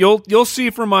 you'll see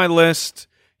from my list.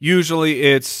 Usually,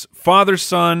 it's father,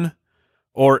 son,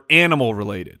 or animal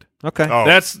related. Okay. Oh,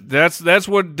 That's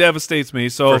what devastates me.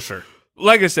 So for sure.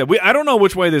 Like I said, I don't know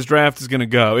which way this draft is going to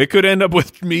go. It could end up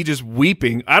with me just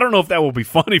weeping. I don't know if that will be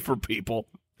funny for people.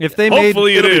 If they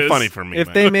Hopefully It'll it be is. funny for me. if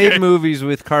man. they made movies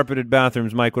with carpeted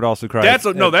bathrooms, Mike would also cry.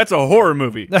 That's a horror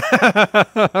movie.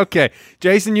 Okay,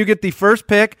 Jason, you get the first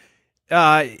pick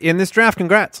in this draft.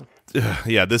 Congrats.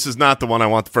 Yeah, this is not the one I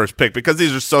want the first pick because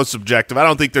these are so subjective. I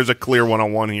don't think there's a clear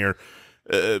one-on-one here.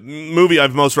 Movie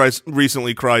I've most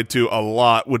recently cried to a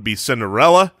lot would be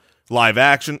Cinderella, live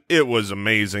action. It was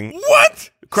amazing. What?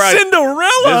 Cried- This is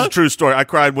Cinderella? a true story. I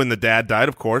cried when the dad died,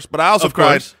 of course, but I also Of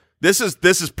cried. course. This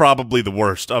is probably the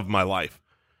worst of my life.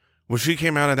 When she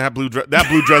came out in that blue dress,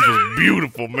 was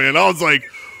beautiful, man. I was like,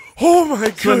 oh my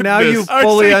goodness. So now you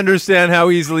fully understand how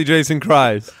easily Jason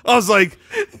cries. I was like,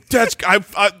 that's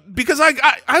because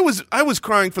I was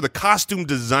crying for the costume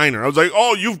designer. I was like,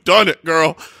 oh, you've done it,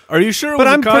 girl. Are you sure it But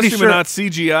was I'm a pretty costume sure- and not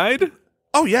CGI'd?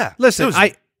 Oh yeah. Listen, It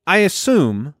was- I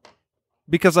assume,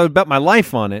 because I would bet my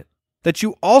life on it, that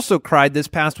you also cried this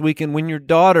past weekend when your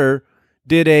daughter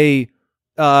did a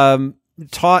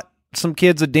taught some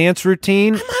kids a dance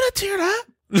routine, I'm not teared up.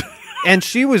 and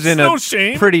she was in No a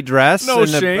shame. pretty dress, No in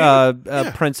shame.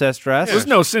 a princess dress. There's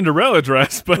no Cinderella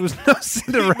dress, but It was no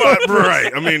Cinderella. But,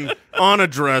 right. I mean, on a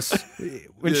dress.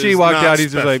 When is she walked not out,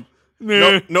 he's special. just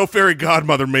like, No fairy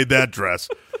godmother made that dress.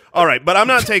 All right, but I'm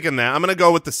not taking that. I'm going to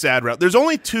go with the sad route. There's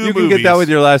only two you movies. can get that with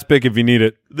your last pick if you need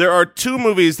it. There are two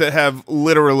movies that have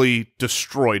literally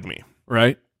destroyed me.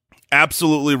 right?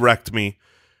 Absolutely wrecked me.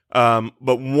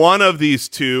 But one of these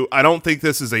two, I don't think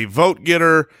this is a vote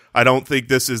getter. I don't think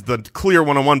this is the clear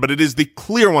one-on-one, but it is the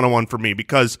clear one-on-one for me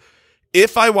because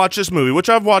if I watch this movie, which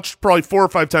I've watched probably 4 or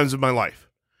 5 times in my life,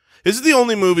 this is the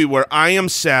only movie where I am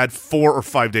sad 4 or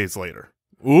 5 days later.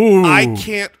 Ooh, I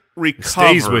can't recover.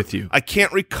 stays with you. I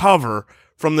can't recover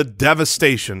from the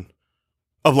devastation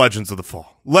of Legends of the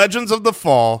Fall. Legends of the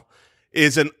Fall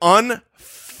is an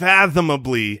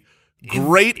unfathomably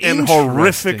great and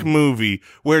horrific movie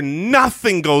where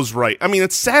nothing goes right. I mean,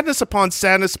 it's sadness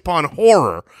upon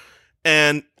horror,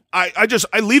 and I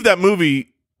leave that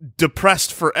movie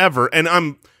depressed forever, and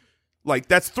I'm like,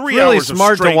 that's 3 really hours of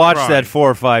smart to straight watch crying. that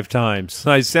 4 or 5 times.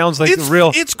 It sounds like It's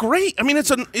real. It's great. I mean, it's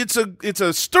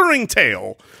a stirring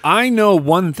tale I know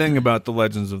one thing about the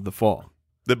Legends of the Fall.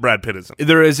 that Brad Pitt is in.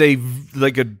 There is a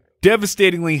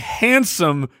devastatingly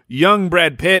handsome young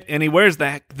Brad Pitt, and he wears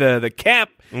the cap,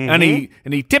 and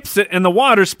he tips it, and the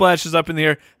water splashes up in the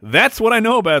air. That's what I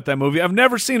know about that movie. I've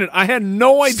never seen it. I had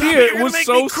no Stop idea you're it gonna was make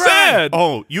so me cry. sad.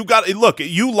 Oh, you got it. Look,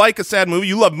 you like a sad movie.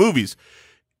 You love movies.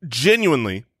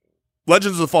 Genuinely,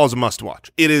 Legends of the Fall is a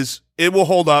must-watch. It will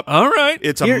hold up. All right,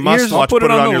 It's a Here's- must-watch. I'll put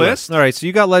it on the your list. All right, so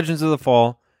you got Legends of the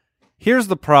Fall. Here's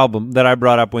the problem that I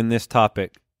brought up when this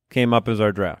topic came up as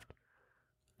our draft.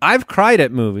 I've cried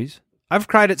at movies. I've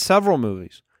cried at several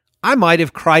movies. I might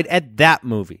have cried at that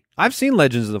movie. I've seen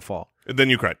Legends of the Fall. And then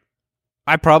you cried.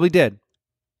 I probably did,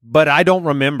 but I don't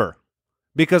remember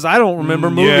because I don't remember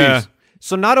movies. yeah.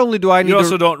 So not only do I need You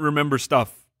also to don't remember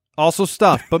stuff. also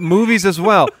stuff, but movies as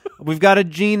well. We've got a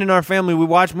gene in our family. We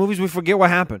watch movies, we forget what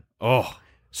happened. Oh,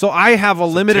 So I have a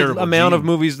limited terrible amount of gene.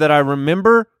 movies that I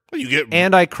remember You get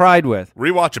and I cried with.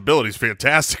 rewatchability is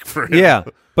fantastic for him. Yeah.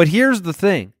 But here's the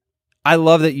thing. I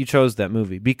love that you chose that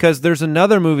movie because there's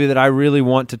another movie that I really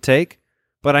want to take,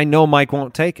 but I know Mike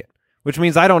won't take it, which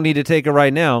means I don't need to take it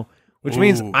right now, which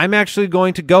means Ooh. I'm actually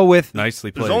going to go with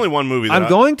nicely played. There's only one movie. That I'm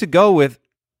going to go with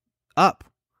Up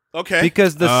Okay.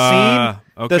 because the scene,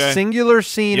 okay. the singular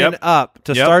scene Yep. in Up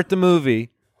to Yep. start the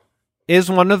movie is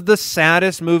one of the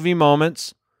saddest movie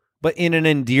moments, but in an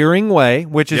endearing way,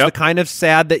 which is Yep. the kind of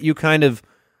sad that you kind of,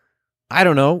 I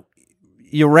don't know,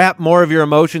 you wrap more of your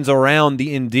emotions around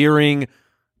the endearing,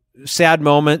 sad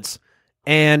moments,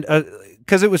 and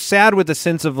because it was sad with a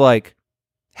sense of like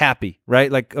happy, right?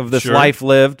 Like of this Sure. life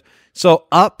lived. So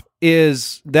Up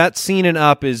is that scene in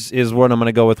Up is what I'm going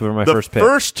to go with for my the first pick.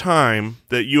 first time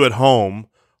that you at home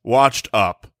watched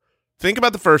Up, think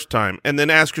about the first time and then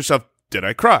ask yourself, did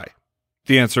I cry?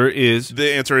 The answer is,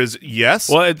 The answer is yes.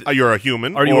 Well, you're a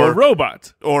human. are you or, a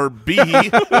robot? Or B,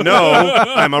 no,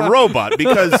 I'm a robot.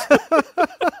 Because,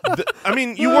 I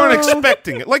mean, you weren't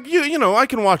expecting it. Like, you know, I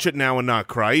can watch it now and not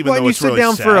cry, even when though you it's sit really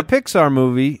down sad. for a Pixar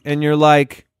movie and you're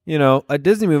like, you know, a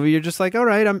Disney movie, you're just like, all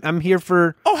right, I'm here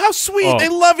for. Oh, how sweet. Oh. They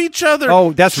love each other.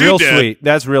 Oh, that's She real did. sweet.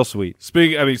 That's real sweet.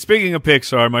 Speaking of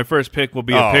Pixar, my first pick will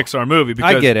be a Oh. Pixar movie.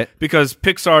 Because, I get it. because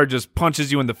Pixar just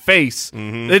punches you in the face.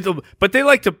 But they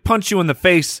like to punch you in the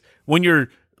face when you're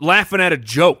laughing at a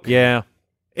joke. Yeah,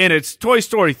 And it's Toy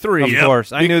Story 3. of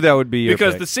course. I knew that would be your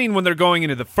Because pick. the scene when they're going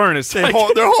into the furnace, They're like,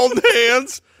 holding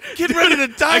hands, getting ready to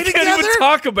die I together. can't even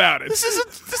talk about it. This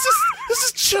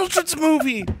is children's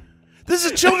movie. This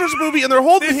is a children's movie, and they're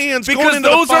holding hands going Because into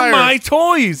those the fire. are my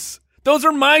toys. Those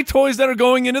are my toys that are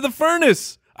going into the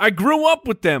furnace. I grew up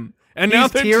with them. And now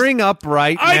He's they're tearing up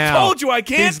right I now. told you I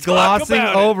can't He's talk glossing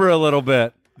about it. over a little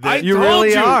bit. You told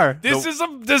really you, are. This is a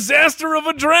disaster of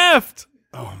a draft.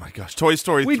 Oh my gosh, Toy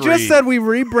Story We 3. just said we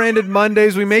rebranded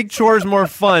Mondays. We make chores more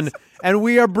fun, and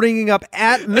we are bringing up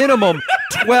at minimum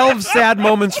 12 sad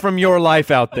moments from your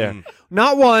life out there.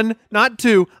 Not one, not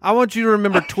two. I want you to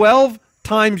remember 12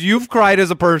 times you've cried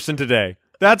as a person today.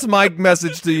 That's my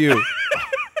message to you.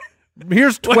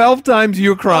 Here's 12 times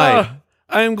you cried.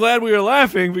 I am glad we are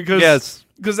laughing because Yes.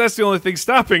 because that's the only thing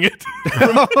stopping it.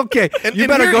 Okay, And- you and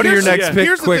better go to your here's- next yeah. pick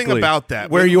Here's the quickly. thing about that.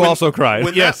 where When- you when- also cried.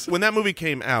 When Yes. when that movie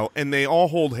came out, and they all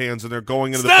hold hands and they're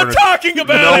going into the Stop furnace, talking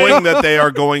about knowing it. that they are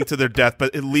going to their death,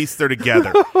 but at least they're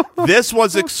together. This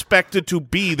was expected to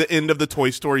be the end of the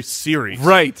Toy Story series,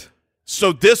 Right.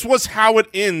 So this was how it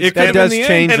ends. It that in does the end,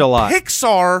 change and a lot.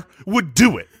 Pixar would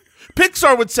do it.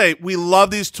 Pixar would say, "We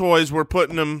love these toys. We're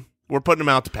putting them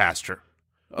out to pasture.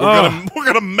 We're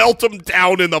gonna melt them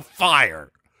down in the fire."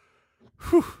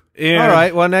 And All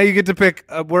right, well, now you get to pick.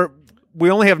 We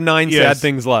only have 9 sad Yes.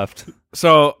 things left.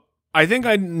 So I think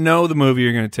I know the movie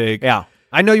you're going to take. Yeah,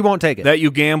 I know you won't take it. That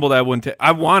you gambled I wouldn't take.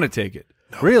 I want to take it.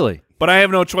 Really? But I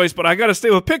have no choice. But I got to stay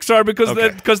with Pixar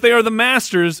because they are the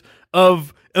masters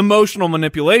of emotional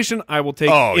manipulation. I will take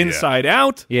Oh, yeah. Inside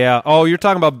Out. Yeah. Oh, you're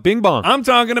talking about Bing Bong. I'm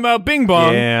talking about Bing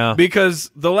Bong. Yeah.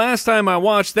 Because the last time I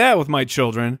watched that with my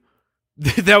children,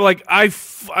 they were like, I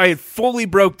fully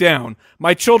broke down.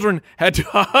 My children had to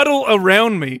huddle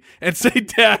around me and say,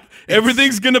 "Dad,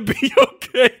 everything's going to be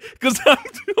okay." Because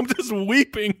I'm just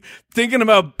weeping thinking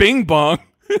about Bing Bong.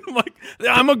 I'm like,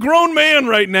 I'm a grown man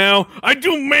right now. I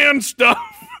do man stuff.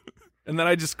 And then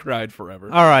I just cried forever.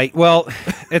 All right. Well,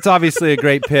 it's obviously a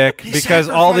great pick He because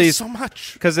all sacrificed these. so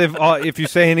much. Because if you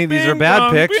say any of these are Bing bad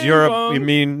bong, picks, bing you're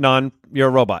bong. you're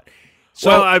a robot.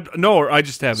 I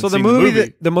just haven't So seen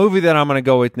the movie that I'm going to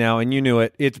go with now, and you knew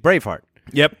it, it's Braveheart.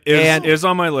 Yep, is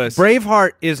on my list.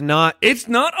 Braveheart is not. It's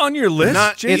not on your list?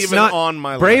 Not Jason? It's even not on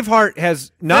my list. Braveheart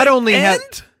has not only had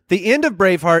the end of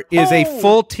Braveheart is a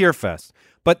full tear fest,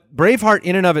 but Braveheart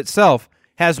in and of itself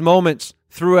has moments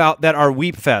throughout that are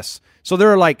weep fests. So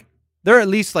there are at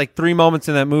least like 3 moments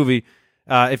in that movie.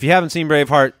 If you haven't seen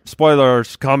Braveheart,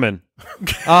 spoilers coming.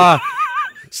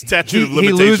 Statute of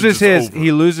He limitations is over.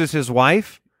 loses his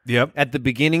wife. Yep. At the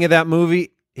beginning of that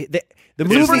movie. The His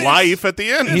movie life at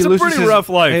the end. he a loses pretty rough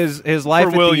life His life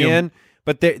for at William. the end.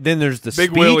 But then there's the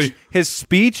Big speech. Willie. His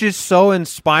speech is so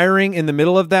inspiring in the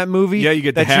middle of that movie. Yeah, you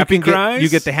get the that happy can cries. You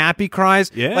get the happy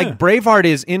cries. Yeah. Like Braveheart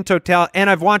is in total,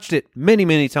 and I've watched it many,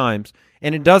 many times,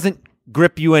 and it doesn't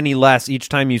grip you any less each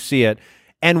time you see it.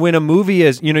 And when a movie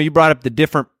is, you brought up the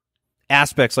different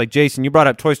aspects, like Jason, you brought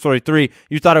up Toy Story 3.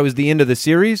 You thought it was the end of the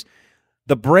series.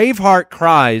 The Braveheart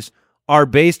cries are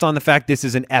based on the fact this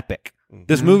is an epic.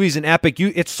 This movie's an epic.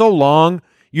 It's so long.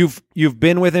 You've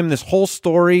been with him this whole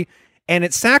story, and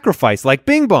it's sacrifice, like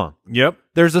Bing Bong. Yep.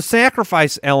 There's a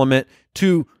sacrifice element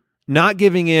to not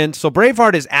giving in. So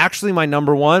Braveheart is actually my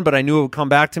number one, but I knew it would come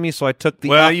back to me, so I took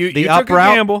the up, you the took up a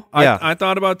route. gamble. Yeah, I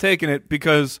thought about taking it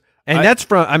because that's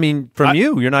from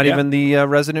you. You're not yeah. even the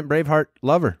resident Braveheart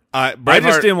lover. I Braveheart,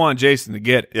 just didn't want Jason to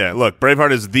get it. Yeah, look,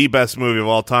 Braveheart is the best movie of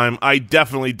all time. I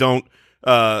definitely don't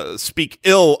speak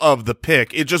ill of the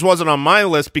pick. It just wasn't on my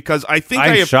list because I think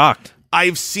I'm shocked.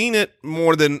 I've seen it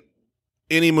more than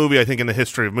any movie I think in the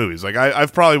history of movies. Like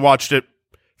I've probably watched it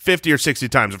 50 or 60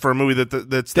 times for a movie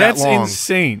that's that long.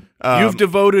 Insane. You've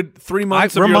devoted 3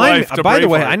 months of your Remind life me. to By the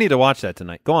way, Braveheart. I need to watch that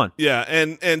tonight. Go on. Yeah,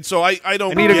 and so I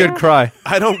don't I need a good cry.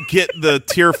 I don't get the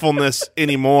tearfulness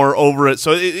anymore over it.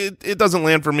 So it doesn't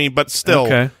land for me, but still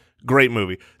Okay. great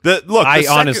movie. I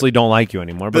honestly don't like you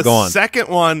anymore, but the go on. second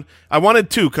one, I wanted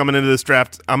 2 coming into this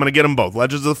draft. I'm going to get them both.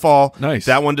 Legends of the Fall. Nice.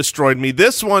 That one destroyed me.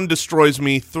 This one destroys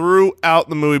me throughout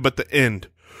the movie, but the end.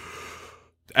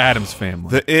 Addams Family.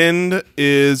 The end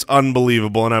is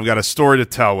unbelievable, and I've got a story to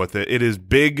tell with it. It is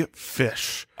Big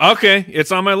Fish. Okay,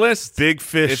 it's on my list. Big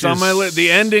Fish. It's on my list.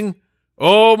 The ending.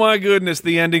 Oh my goodness,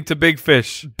 the ending to Big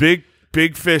Fish. Big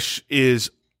Fish is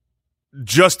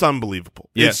just unbelievable.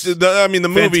 Yes. It's, the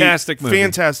movie. Fantastic movie.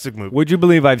 Fantastic movie. Would you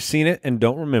believe I've seen it and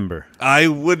don't remember? I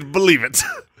would believe it. You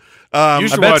I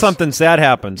should bet watch, something sad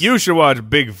happens. You should watch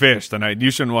Big Fish tonight. You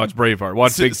shouldn't watch Braveheart.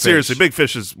 Watch Big Fish. Seriously, Big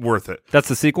Fish is worth it. That's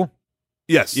the sequel?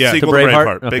 Yes, Yeah. sequel To to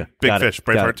Braveheart? Braveheart. Okay, Big got it, Fish,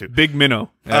 got Braveheart it. 2. Big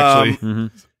Minnow, actually.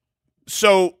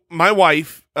 So my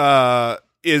wife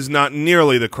is not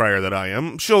nearly the crier that I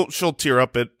am. She'll tear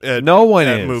up at No one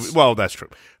at is. movie. Well, that's true.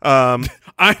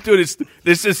 It's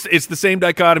the same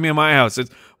dichotomy in my house.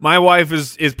 It's my wife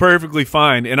is perfectly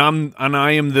fine, and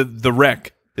I am the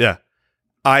wreck. Yeah,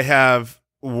 I have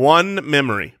one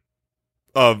memory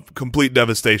of complete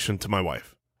devastation to my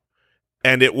wife,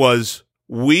 and it was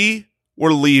we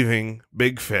were leaving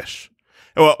Big Fish.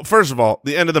 Well, first of all,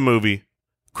 the end of the movie,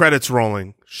 credits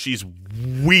rolling. She's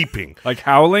weeping. Like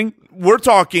howling. We're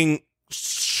talking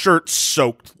shirt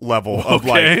soaked level of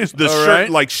Okay, like the all shirt. right.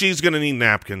 Like she's gonna need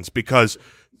napkins because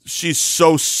she's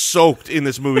so soaked in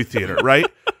this movie theater. Right?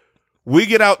 We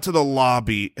get out to the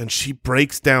lobby and she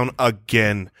breaks down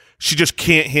again. She just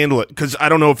can't handle it because I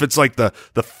don't know if it's like the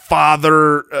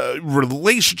father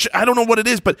relationship. I don't know what it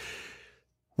is, but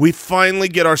we finally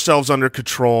get ourselves under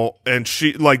control, and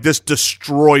she like this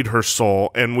destroyed her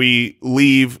soul. And we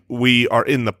leave. We are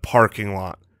in the parking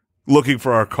lot looking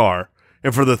for our car,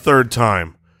 and for the third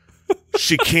time,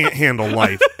 she can't handle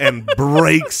life and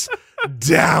breaks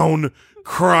down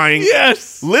crying.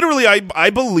 Yes. Literally, I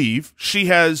believe she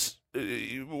has,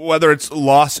 whether it's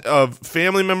loss of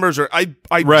family members or I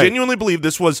Right. genuinely believe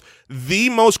this was the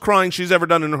most crying she's ever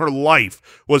done in her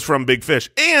life was from Big Fish.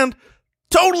 And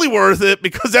totally worth it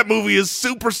because that movie is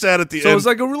super sad at the So end. it was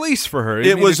like a release for her.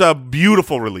 It was a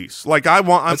beautiful release. Like I'm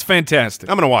That's fantastic.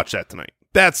 going to watch that tonight.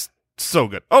 That's so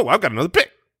good. Oh, I've got another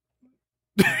pick.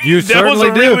 You That was certainly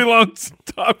a do. really long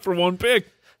talk for one pick.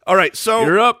 All right, so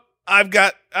You're up. I've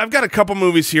got a couple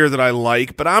movies here that I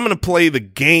like, but I'm going to play the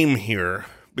game here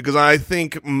because I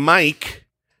think Mike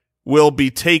will be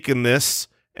taking this,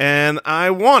 and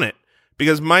I want it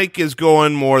because Mike is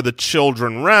going more the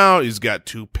children route. He's got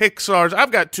 2 Pixars.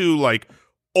 I've got 2 like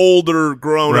older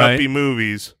grown-uppy Right.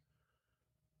 movies.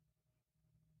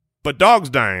 But Dog's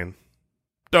Dying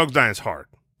is hard.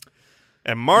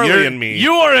 And Marley and Me.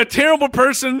 You are a terrible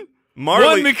person. Marley,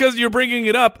 One, because you're bringing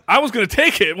it up. I was going to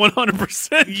take it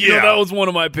 100%. You know, Yeah. that was one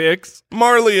of my picks.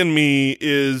 Marley and Me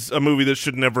is a movie that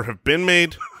should never have been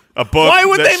made. A book. Why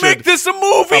would that they should- make this a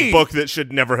movie? A book that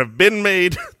should never have been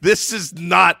made. This is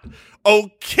not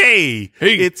okay.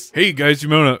 Hey guys, you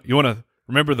wanna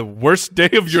remember the worst day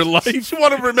of your life? You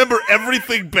want to remember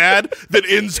everything bad that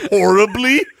ends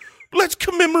horribly? Let's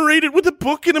commemorate it with a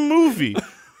book and a movie.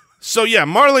 So yeah,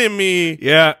 Marley and Me.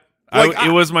 Yeah, Like,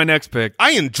 it was my next pick.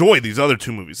 I enjoy these other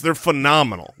two movies. They're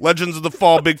phenomenal. Legends of the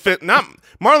Fall, Big Fit. Not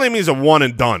Marley and Me is a one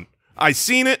and done. I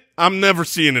seen it. I'm never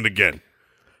seeing it again.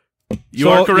 You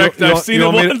are correct. I've seen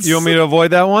it once. You want me to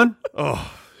avoid that one?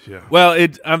 Oh yeah. Well,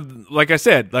 like I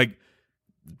said, like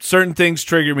certain things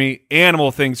trigger me,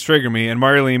 animal things trigger me, and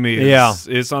Marley and Me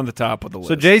is on the top of the list.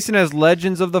 So Jason has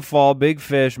Legends of the Fall, Big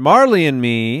Fish, Marley and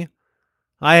Me.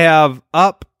 I have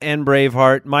Up and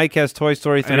Braveheart. Mike has Toy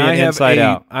Story 3 and Inside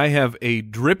Out. I have a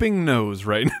dripping nose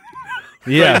right now.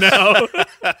 Yes. Now.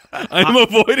 I'm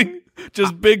avoiding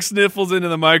just big sniffles into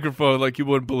the microphone like you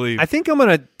wouldn't believe. I think I'm going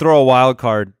to throw a wild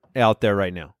card out there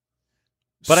right now.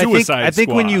 But I think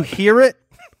when you hear it,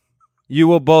 you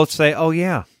will both say, "Oh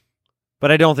yeah," but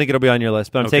I don't think it'll be on your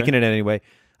list. But I'm taking it anyway.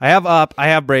 I have Up. I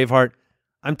have Braveheart.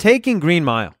 I'm taking Green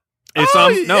Mile. It's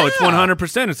it's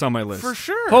 100%. It's on my list For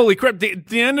sure. Holy crap!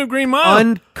 The end of Green Mile,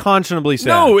 Unconscionably sad.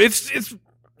 No,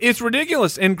 it's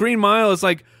ridiculous. And Green Mile is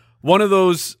like one of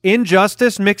those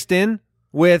injustice mixed in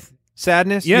with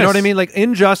sadness. You Yes. know what I mean? Like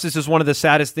injustice is one of the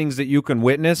saddest things that you can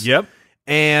witness. Yep.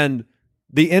 And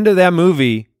the end of that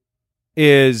movie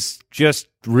is just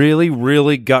really,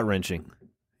 really gut wrenching.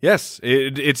 Yes,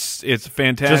 it's a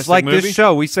fantastic. Just like movie. this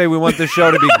show, we say we want this show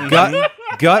to be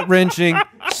gut wrenching,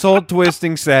 soul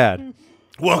twisting, sad.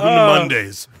 Welcome to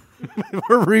Mondays.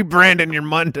 We're rebranding your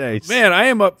Mondays. Man, I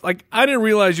am up. Like I didn't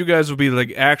realize you guys would be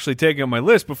like actually taking on my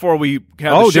list before we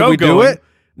had Oh, the show did we do going. it?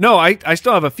 No, I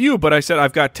still have a few, but I said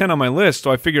I've got 10 on my list,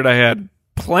 so I figured I had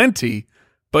plenty.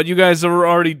 But you guys are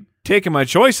already taking my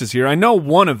choices here. I know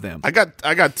one of them. I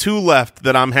got two left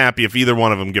that I'm happy if either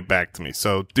one of them get back to me.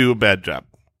 So do a bad job.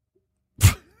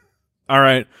 All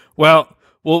right. Well,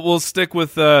 we'll stick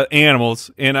with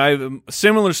animals, and I have a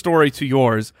similar story to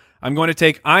yours. I'm going to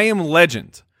take I Am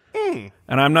Legend, and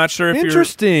I'm not sure if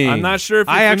Interesting. I'm not sure if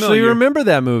you're I actually familiar. remember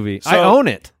that movie. I So, own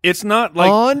it It's not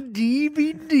like on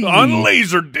DVD. on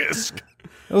Laserdisc.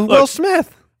 Will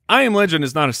Smith. I Am Legend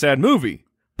is not a sad movie,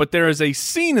 but there is a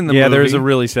scene in the Yeah, movie there is a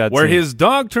really sad where scene. his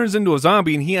dog turns into a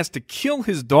zombie and he has to kill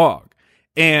his dog.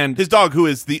 And His dog, who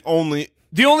is the only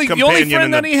the only companion in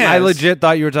friend that the- he has. I legit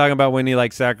thought you were talking about when he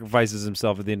like sacrifices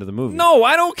himself at the end of the movie. No,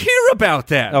 I don't care about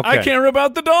that. Okay. I care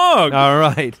about the dog. All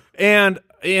right. And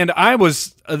I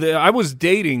was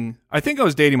dating. I think I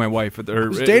was dating my wife at the. I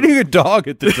was dating a dog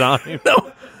at the time.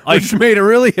 No, Which made it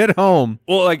really hit home.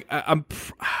 well, like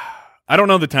I don't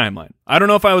know the timeline. I don't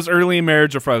know if I was early in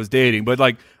marriage or if I was dating, but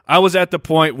like I was at the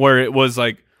point where it was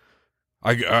like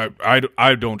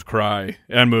I don't cry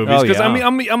in movies Oh, because yeah.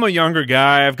 I'm a younger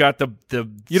guy. I've got the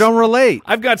You don't relate.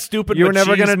 I've got stupid You were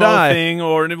never gonna machismo die. thing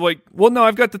or like well no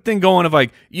I've got the thing going of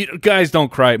like guys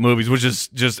don't cry at movies, which is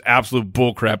just absolute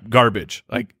bullcrap garbage.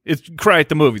 Like it's cry at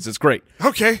the movies, it's great.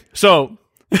 Okay. So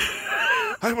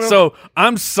I will. so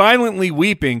I'm silently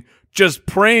weeping, just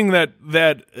praying that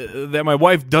my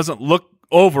wife doesn't look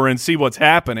over and see what's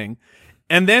happening.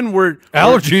 And then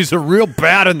Allergies are real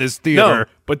bad in this theater. no,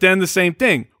 but then the same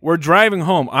thing. We're driving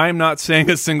home. I'm not saying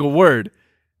a single word.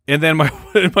 And then my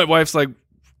wife's like,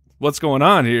 "What's going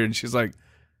on here?" And she's like,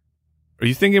 "Are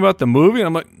you thinking about the movie?" And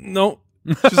I'm like, "No."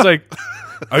 She's like,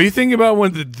 "Are you thinking about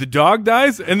when the dog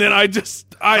dies?" And then I lose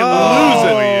it.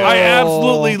 I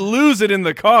absolutely lose it in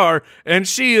the car. And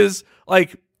she is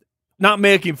like not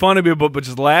making fun of me, but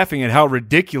just laughing at how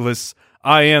ridiculous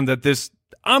I am that this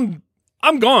I'm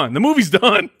gone. The movie's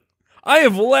done. I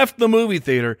have left the movie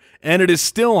theater, and it is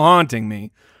still haunting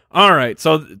me. All right,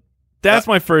 so that's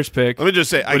my first pick. Let me just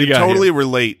say, I What do can you got totally here?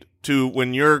 relate to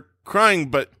when you're crying,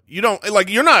 but you don't like.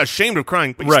 You're not ashamed of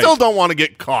crying, but you Right. still don't want to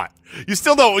get caught. You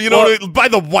still don't, by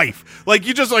the wife. Like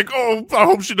you just like, oh, I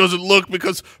hope she doesn't look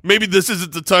because maybe this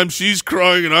isn't the time she's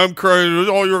crying and I'm crying.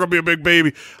 Oh, you're gonna be a big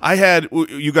baby. I had,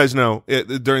 you guys know,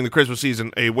 during the Christmas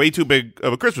season, a way too big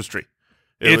of a Christmas tree.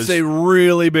 It's a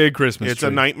really big Christmas It's tree.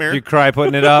 a nightmare. You cry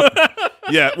putting it up.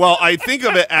 Yeah, well, I think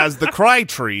of it as the cry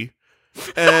tree,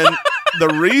 and the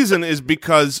reason is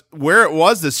because where it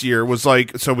was this year was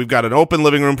like, so we've got an open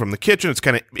living room from the kitchen. It's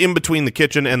kind of in between the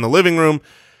kitchen and the living room,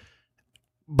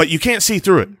 but you can't see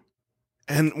through it.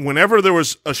 And whenever there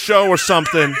was a show or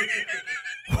something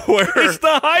where It's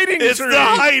the hiding it's tree. the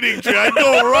hiding tree, I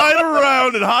go right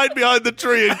around and hide behind the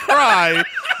tree and cry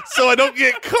so I don't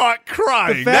get caught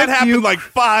crying. That fact happened you- like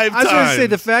 5 I was times. going to say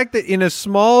the fact that in a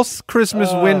small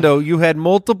Christmas window you had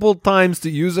multiple times to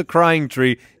use a crying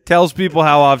tree tells people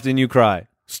how often you cry.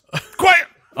 Quiet!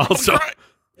 Also,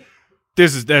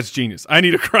 that's genius. I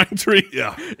need a crying tree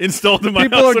installed in my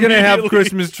People house are going to have immediately.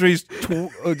 Christmas trees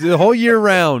the whole year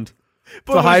round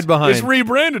But to hide it's behind.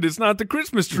 rebranded. It's not the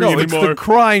Christmas tree No, it's anymore. the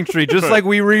crying tree, just like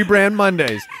we rebrand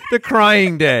Mondays. The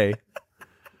crying day.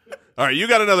 All right, you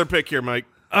got another pick here, Mike.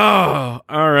 Oh,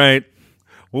 all right.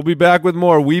 We'll be back with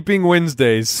more Weeping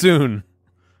Wednesdays soon.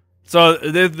 So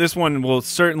this one will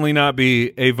certainly not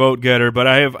be a vote getter, but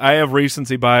I have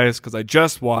recency bias because I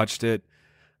just watched it,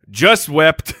 just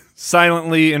wept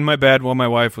silently in my bed while my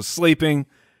wife was sleeping.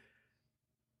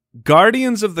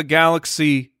 Guardians of the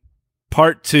Galaxy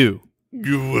Part 2.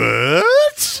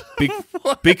 What?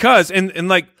 Because and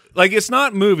like it's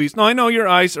not movies. No, I know your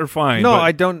eyes are fine. No, but-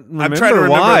 I don't remember, trying to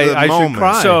remember why the I should moment.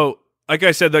 cry. So, like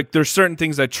I said, like there's certain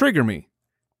things that trigger me.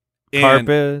 And-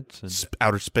 carpets. And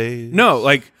Outer space. No,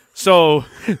 like so.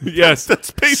 Yes, That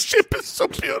spaceship is so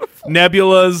beautiful.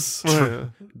 nebulas,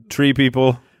 tree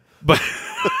people. but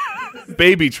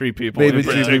baby tree people. Baby in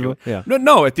tree particular. people. Yeah.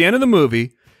 No. At the end of the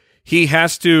movie, he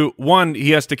has to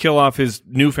kill off his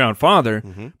newfound father,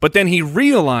 but then he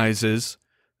realizes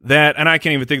that, and I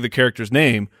can't even think of the character's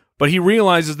name, but he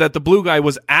realizes that the blue guy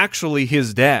was actually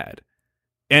his dad,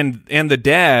 and the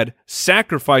dad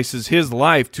sacrifices his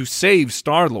life to save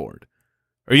Star-Lord.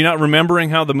 Are you not remembering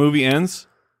how the movie ends?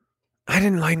 I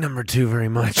didn't like number 2 very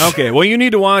much. Okay, well, you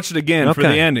need to watch it again for the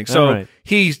Okay, ending. So all right.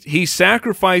 he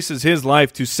sacrifices his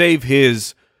life to save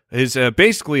his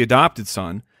basically adopted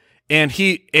son, and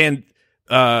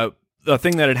the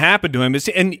thing that had happened to him is,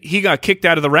 and he got kicked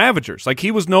out of the Ravagers. Like, he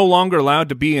was no longer allowed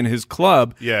to be in his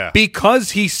club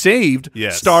because he saved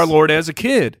Star-Lord as a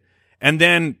kid. And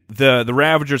then the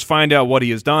Ravagers find out what he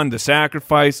has done, the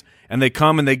sacrifice, and they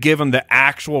come and they give him the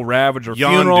actual Ravager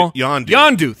funeral.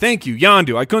 Yondu. Thank you,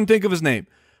 Yondu. I couldn't think of his name.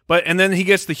 And then he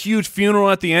gets the huge funeral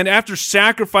at the end after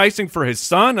sacrificing for his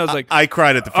son. I was like, I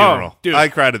cried at the funeral. dude. I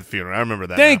cried at the funeral. I remember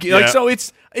that. thank now. you. Like, Yeah. so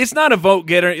it's not a vote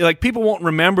getter. Like, people won't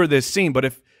remember this scene,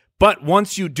 but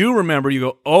once you do remember, you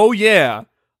go, oh yeah,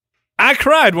 I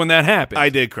cried when that happened. I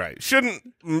did cry.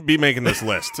 Shouldn't be making this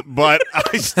list, but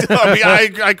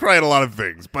I cry at a lot of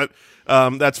things, but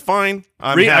that's fine.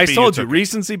 I'm I happy told you, took it.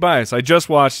 recency bias. I just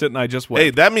watched it and I just wept. Hey,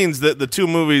 that means that the 2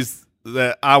 movies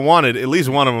that I wanted, at least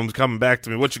one of them is coming back to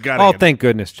me. What you got? Oh, Ian? thank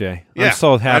goodness, Jay. Yeah, I'm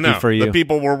so I happy know. for you. The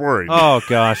people were worried. Oh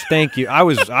gosh, thank you. I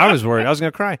was worried. I was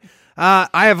going to cry. I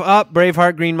have Up,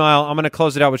 Braveheart, Green Mile. I'm going to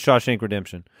close it out with Shawshank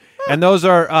Redemption, and those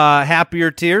are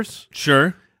happier tears.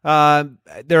 Sure.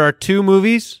 There are 2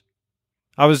 movies.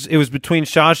 It was between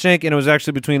Shawshank and it was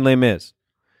actually between Les Mis.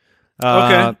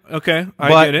 Okay. I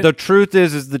but get it. the truth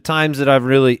is the times that I've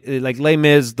really like Les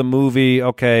Mis the movie,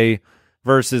 okay,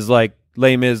 versus like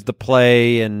Les Mis the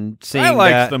play and seeing I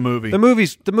liked that. the movie. The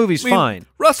movie's I mean, fine.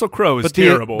 Russell Crowe is But the-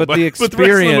 terrible, but but the the rest of the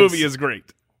experience- movie is great.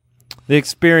 The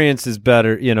experience is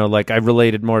better, like I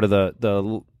related more to the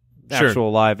Sure.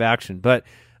 actual live action. But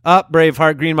Up,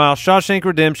 Braveheart, Green Mile, Shawshank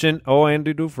Redemption,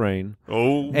 Andy Dufresne.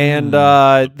 Oh, And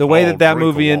the way Oh, that drink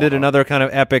movie a ended, lot. another kind of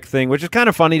epic thing, which is kind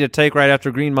of funny to take right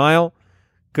after Green Mile,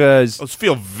 because those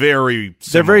feel very.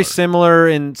 they're very similar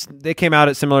and they came out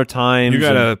at similar times. You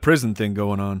got and- a prison thing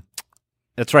going on.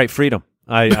 That's right, freedom.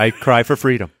 I cry for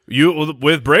freedom. You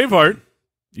with Braveheart,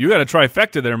 you got a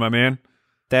trifecta there, my man.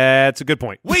 That's a good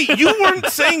point. Wait, you weren't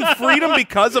saying freedom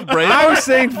because of Braveheart? I was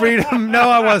saying freedom. No,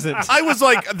 I wasn't. I was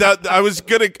like that. I was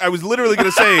literally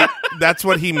gonna say that's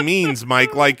what he means,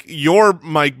 Mike. Like you're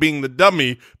Mike being the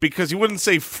dummy because he wouldn't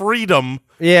say freedom.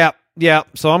 Yeah.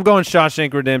 So I'm going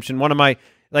Shawshank Redemption. One of my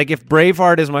if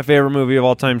Braveheart is my favorite movie of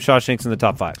all time, Shawshank's in the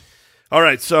top 5. All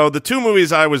right, so the 2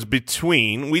 movies I was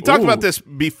between. We talked about this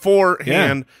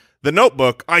beforehand. Yeah. The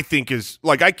Notebook, I think, is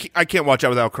like I can't watch that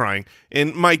without crying.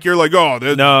 And Mike, you're like, oh,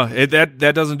 No, that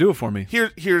doesn't do it for me.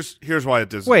 Here's why it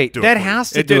does. Wait, do that it for you. has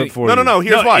to It do didn't- it for you. No.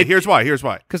 Here's No, why. it- Here's why.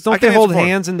 Because I don't can they hold answer for it.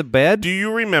 hands in the bed? Do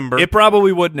you remember? It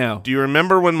probably would now. Do you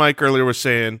remember when Mike earlier was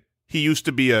saying he used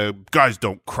to be a guys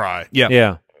don't cry? Yeah.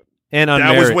 Yeah. And That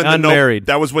unmarried. was when unmarried.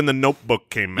 that was when the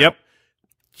Notebook came out. Yep.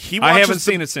 He I haven't watches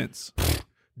the- seen it since.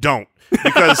 Don't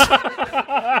because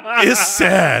it's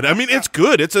sad. I mean, it's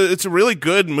good. It's a really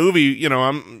good movie.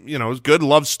 It's a good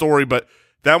love story, but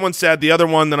that one's sad. The other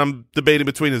one that I'm debating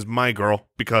between is My Girl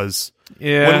because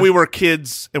Yeah. when we were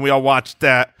kids and we all watched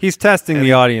that, He's testing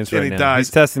the audience and right he now. dies.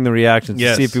 He's testing the reactions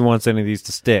Yes. to see if he wants any of these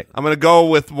to stick. I'm going to go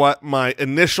with what my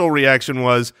initial reaction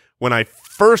was when I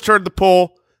first heard the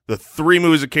poll. The 3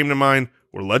 movies that came to mind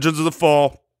were Legends of the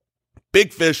Fall,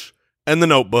 Big Fish, and The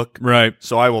Notebook. Right.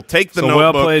 So I will take the So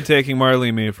Notebook. well played taking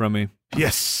Marley Me from me.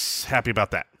 Yes, happy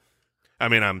about that. I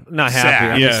mean, I'm Not happy.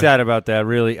 sad. I'm Yeah. sad about that,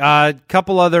 really. A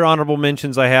couple other honorable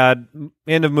mentions I had.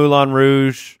 End of Moulin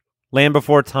Rouge, Land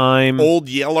Before Time. Old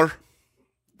Yeller.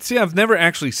 See, I've never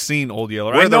actually seen Old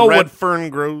Yeller. Where I know the red what. fern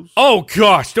grows. Oh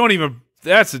gosh, don't even.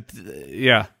 That's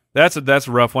a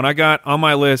rough one. I got on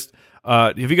my list.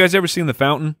 Have you guys ever seen The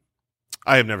Fountain?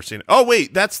 I have never seen it. Oh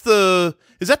wait,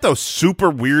 is that the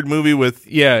super weird movie with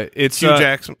Yeah, it's Hugh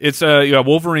Jackson? It's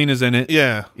Wolverine is in it.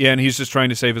 Yeah. Yeah, and he's just trying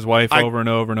to save his wife over and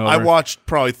over and over. I watched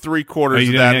probably 3/4 you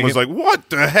of that and didn't was like, what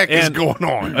the heck is And- going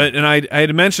on? And I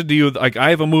had mentioned to you, like,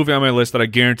 I have a movie on my list that I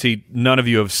guarantee none of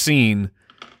you have seen.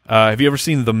 Have you ever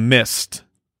seen The Mist?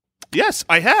 Yes,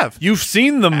 I have. You've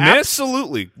seen The Mist?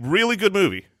 Absolutely. Really good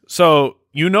movie. So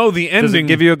you know the ending. Does it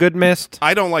give you a good mist?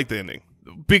 I don't like the ending.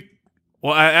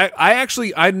 Well, I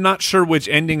actually, I'm not sure which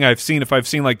ending I've seen, if I've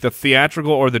seen like the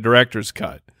theatrical or the director's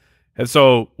cut. And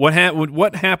so what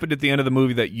happened at the end of the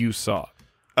movie that you saw?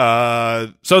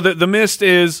 So the Mist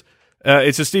is,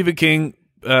 it's a Stephen King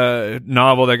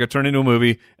novel that got turned into a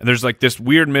movie, and there's like this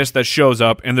weird mist that shows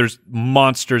up, and there's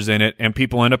monsters in it, and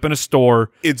people end up in a store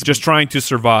just trying to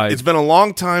survive. It's been a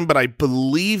long time, but I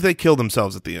believe they killed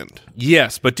themselves at the end.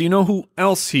 Yes, but do you know who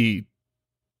else do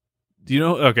you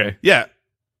know? Okay. Yeah.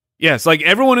 Yes, like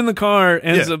everyone in the car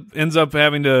ends up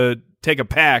having to take a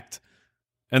pact,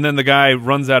 and then the guy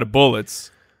runs out of bullets,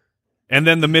 and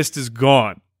then the mist is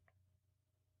gone.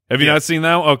 Have you not seen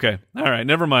that? Okay. All right,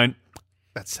 never mind.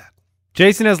 That's sad.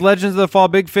 Jason has Legends of the Fall,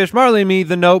 Big Fish, Marley and Me,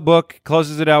 The Notebook,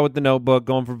 closes it out with The Notebook,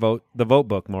 going for the vote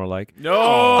book, more like.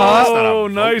 No, that's not a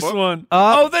nice Notebook. one.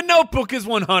 The Notebook is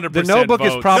 100%. The Notebook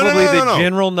is vote. probably No. the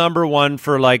general number one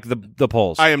for like the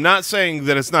polls. I am not saying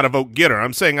that it's not a vote getter.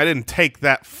 I'm saying I didn't take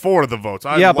that for the votes.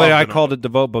 Yeah, but I called it the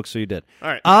vote book, so you did. All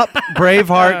right. Up,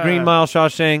 Braveheart, Green Mile,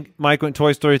 Shawshank. Mike went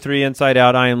Toy Story 3, Inside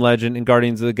Out, I Am Legend, and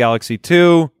Guardians of the Galaxy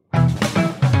 2.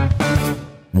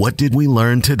 What did we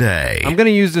learn today? I'm going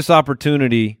to use this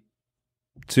opportunity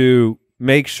to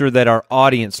make sure that our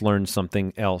audience learns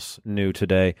something else new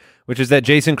today, which is that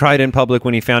Jason cried in public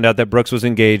when he found out that Brooks was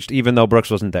engaged, even though Brooks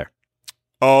wasn't there.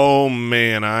 Oh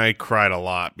man, I cried a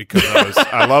lot because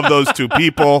I love those two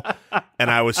people, and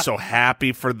I was so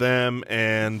happy for them,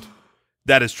 and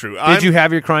that is true. Did you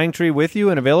have your crying tree with you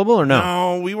and available or no?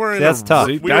 No, we were in. That's tough.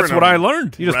 See, we that's were in what a I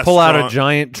learned. You just pull out a restaurant.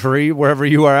 giant tree wherever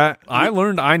you are at. I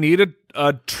learned I need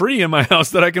a tree in my house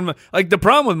that I can, like, the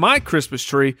problem with my Christmas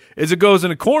tree is it goes in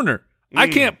a corner. I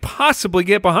can't possibly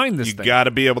get behind this You thing. got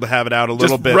to be able to have it out a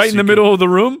little Just bit, right so in the you middle of the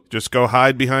room. can Just go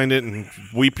hide behind it and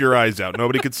weep your eyes out.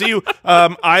 Nobody could see you.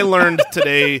 I learned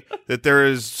today that there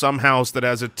is some house that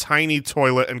has a tiny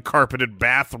toilet and carpeted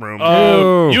bathroom.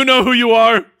 Oh. You know who you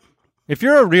are. If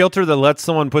you're a realtor that lets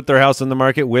someone put their house on the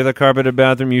market with a carpeted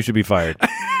bathroom, you should be fired.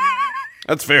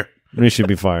 That's fair. You should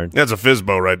be fired. That's a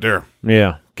Fizbo right there.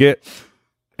 Yeah. Get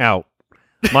out.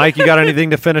 Mike, you got anything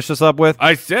to finish us up with?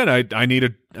 I said I need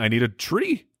a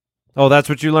tree. Oh, that's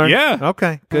what you learned? Yeah.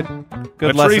 Okay. Good A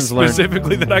tree lessons learned.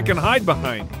 specifically that I can hide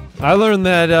behind. I learned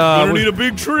that I don't need a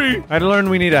big tree. I learned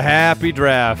we need a happy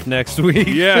draft next week.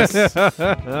 Yes.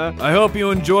 I hope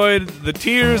you enjoyed the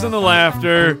tears and the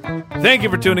laughter. Thank you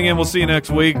for tuning in. We'll see you next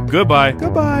week. Goodbye.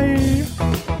 Goodbye.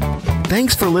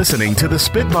 Thanks for listening to the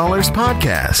Spitballers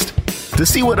Podcast. To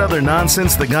see what other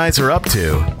nonsense the guys are up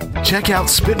to, check out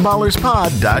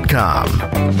SpitballersPod.com.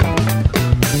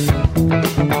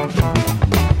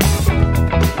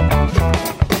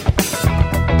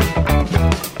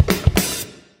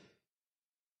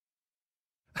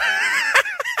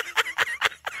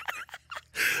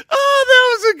 Oh,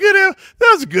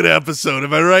 that was a good episode.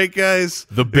 Am I right, guys?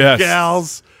 The best.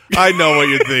 Gals. I know what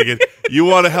you're thinking. You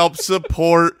want to help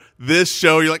support this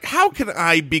show. You're like, how can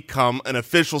I become an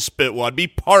official Spitwad, be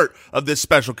part of this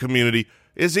special community?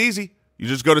 It's easy. You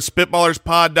just go to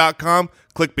SpitballersPod.com,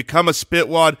 click Become a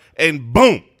Spitwad, and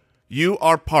boom, you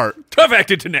are part Tough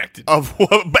acted connected. of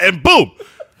and boom,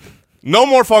 no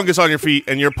more fungus on your feet,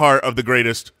 and you're part of the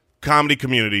greatest comedy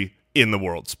community in the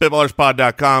world.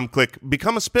 SpitballersPod.com, click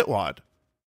Become a Spitwad.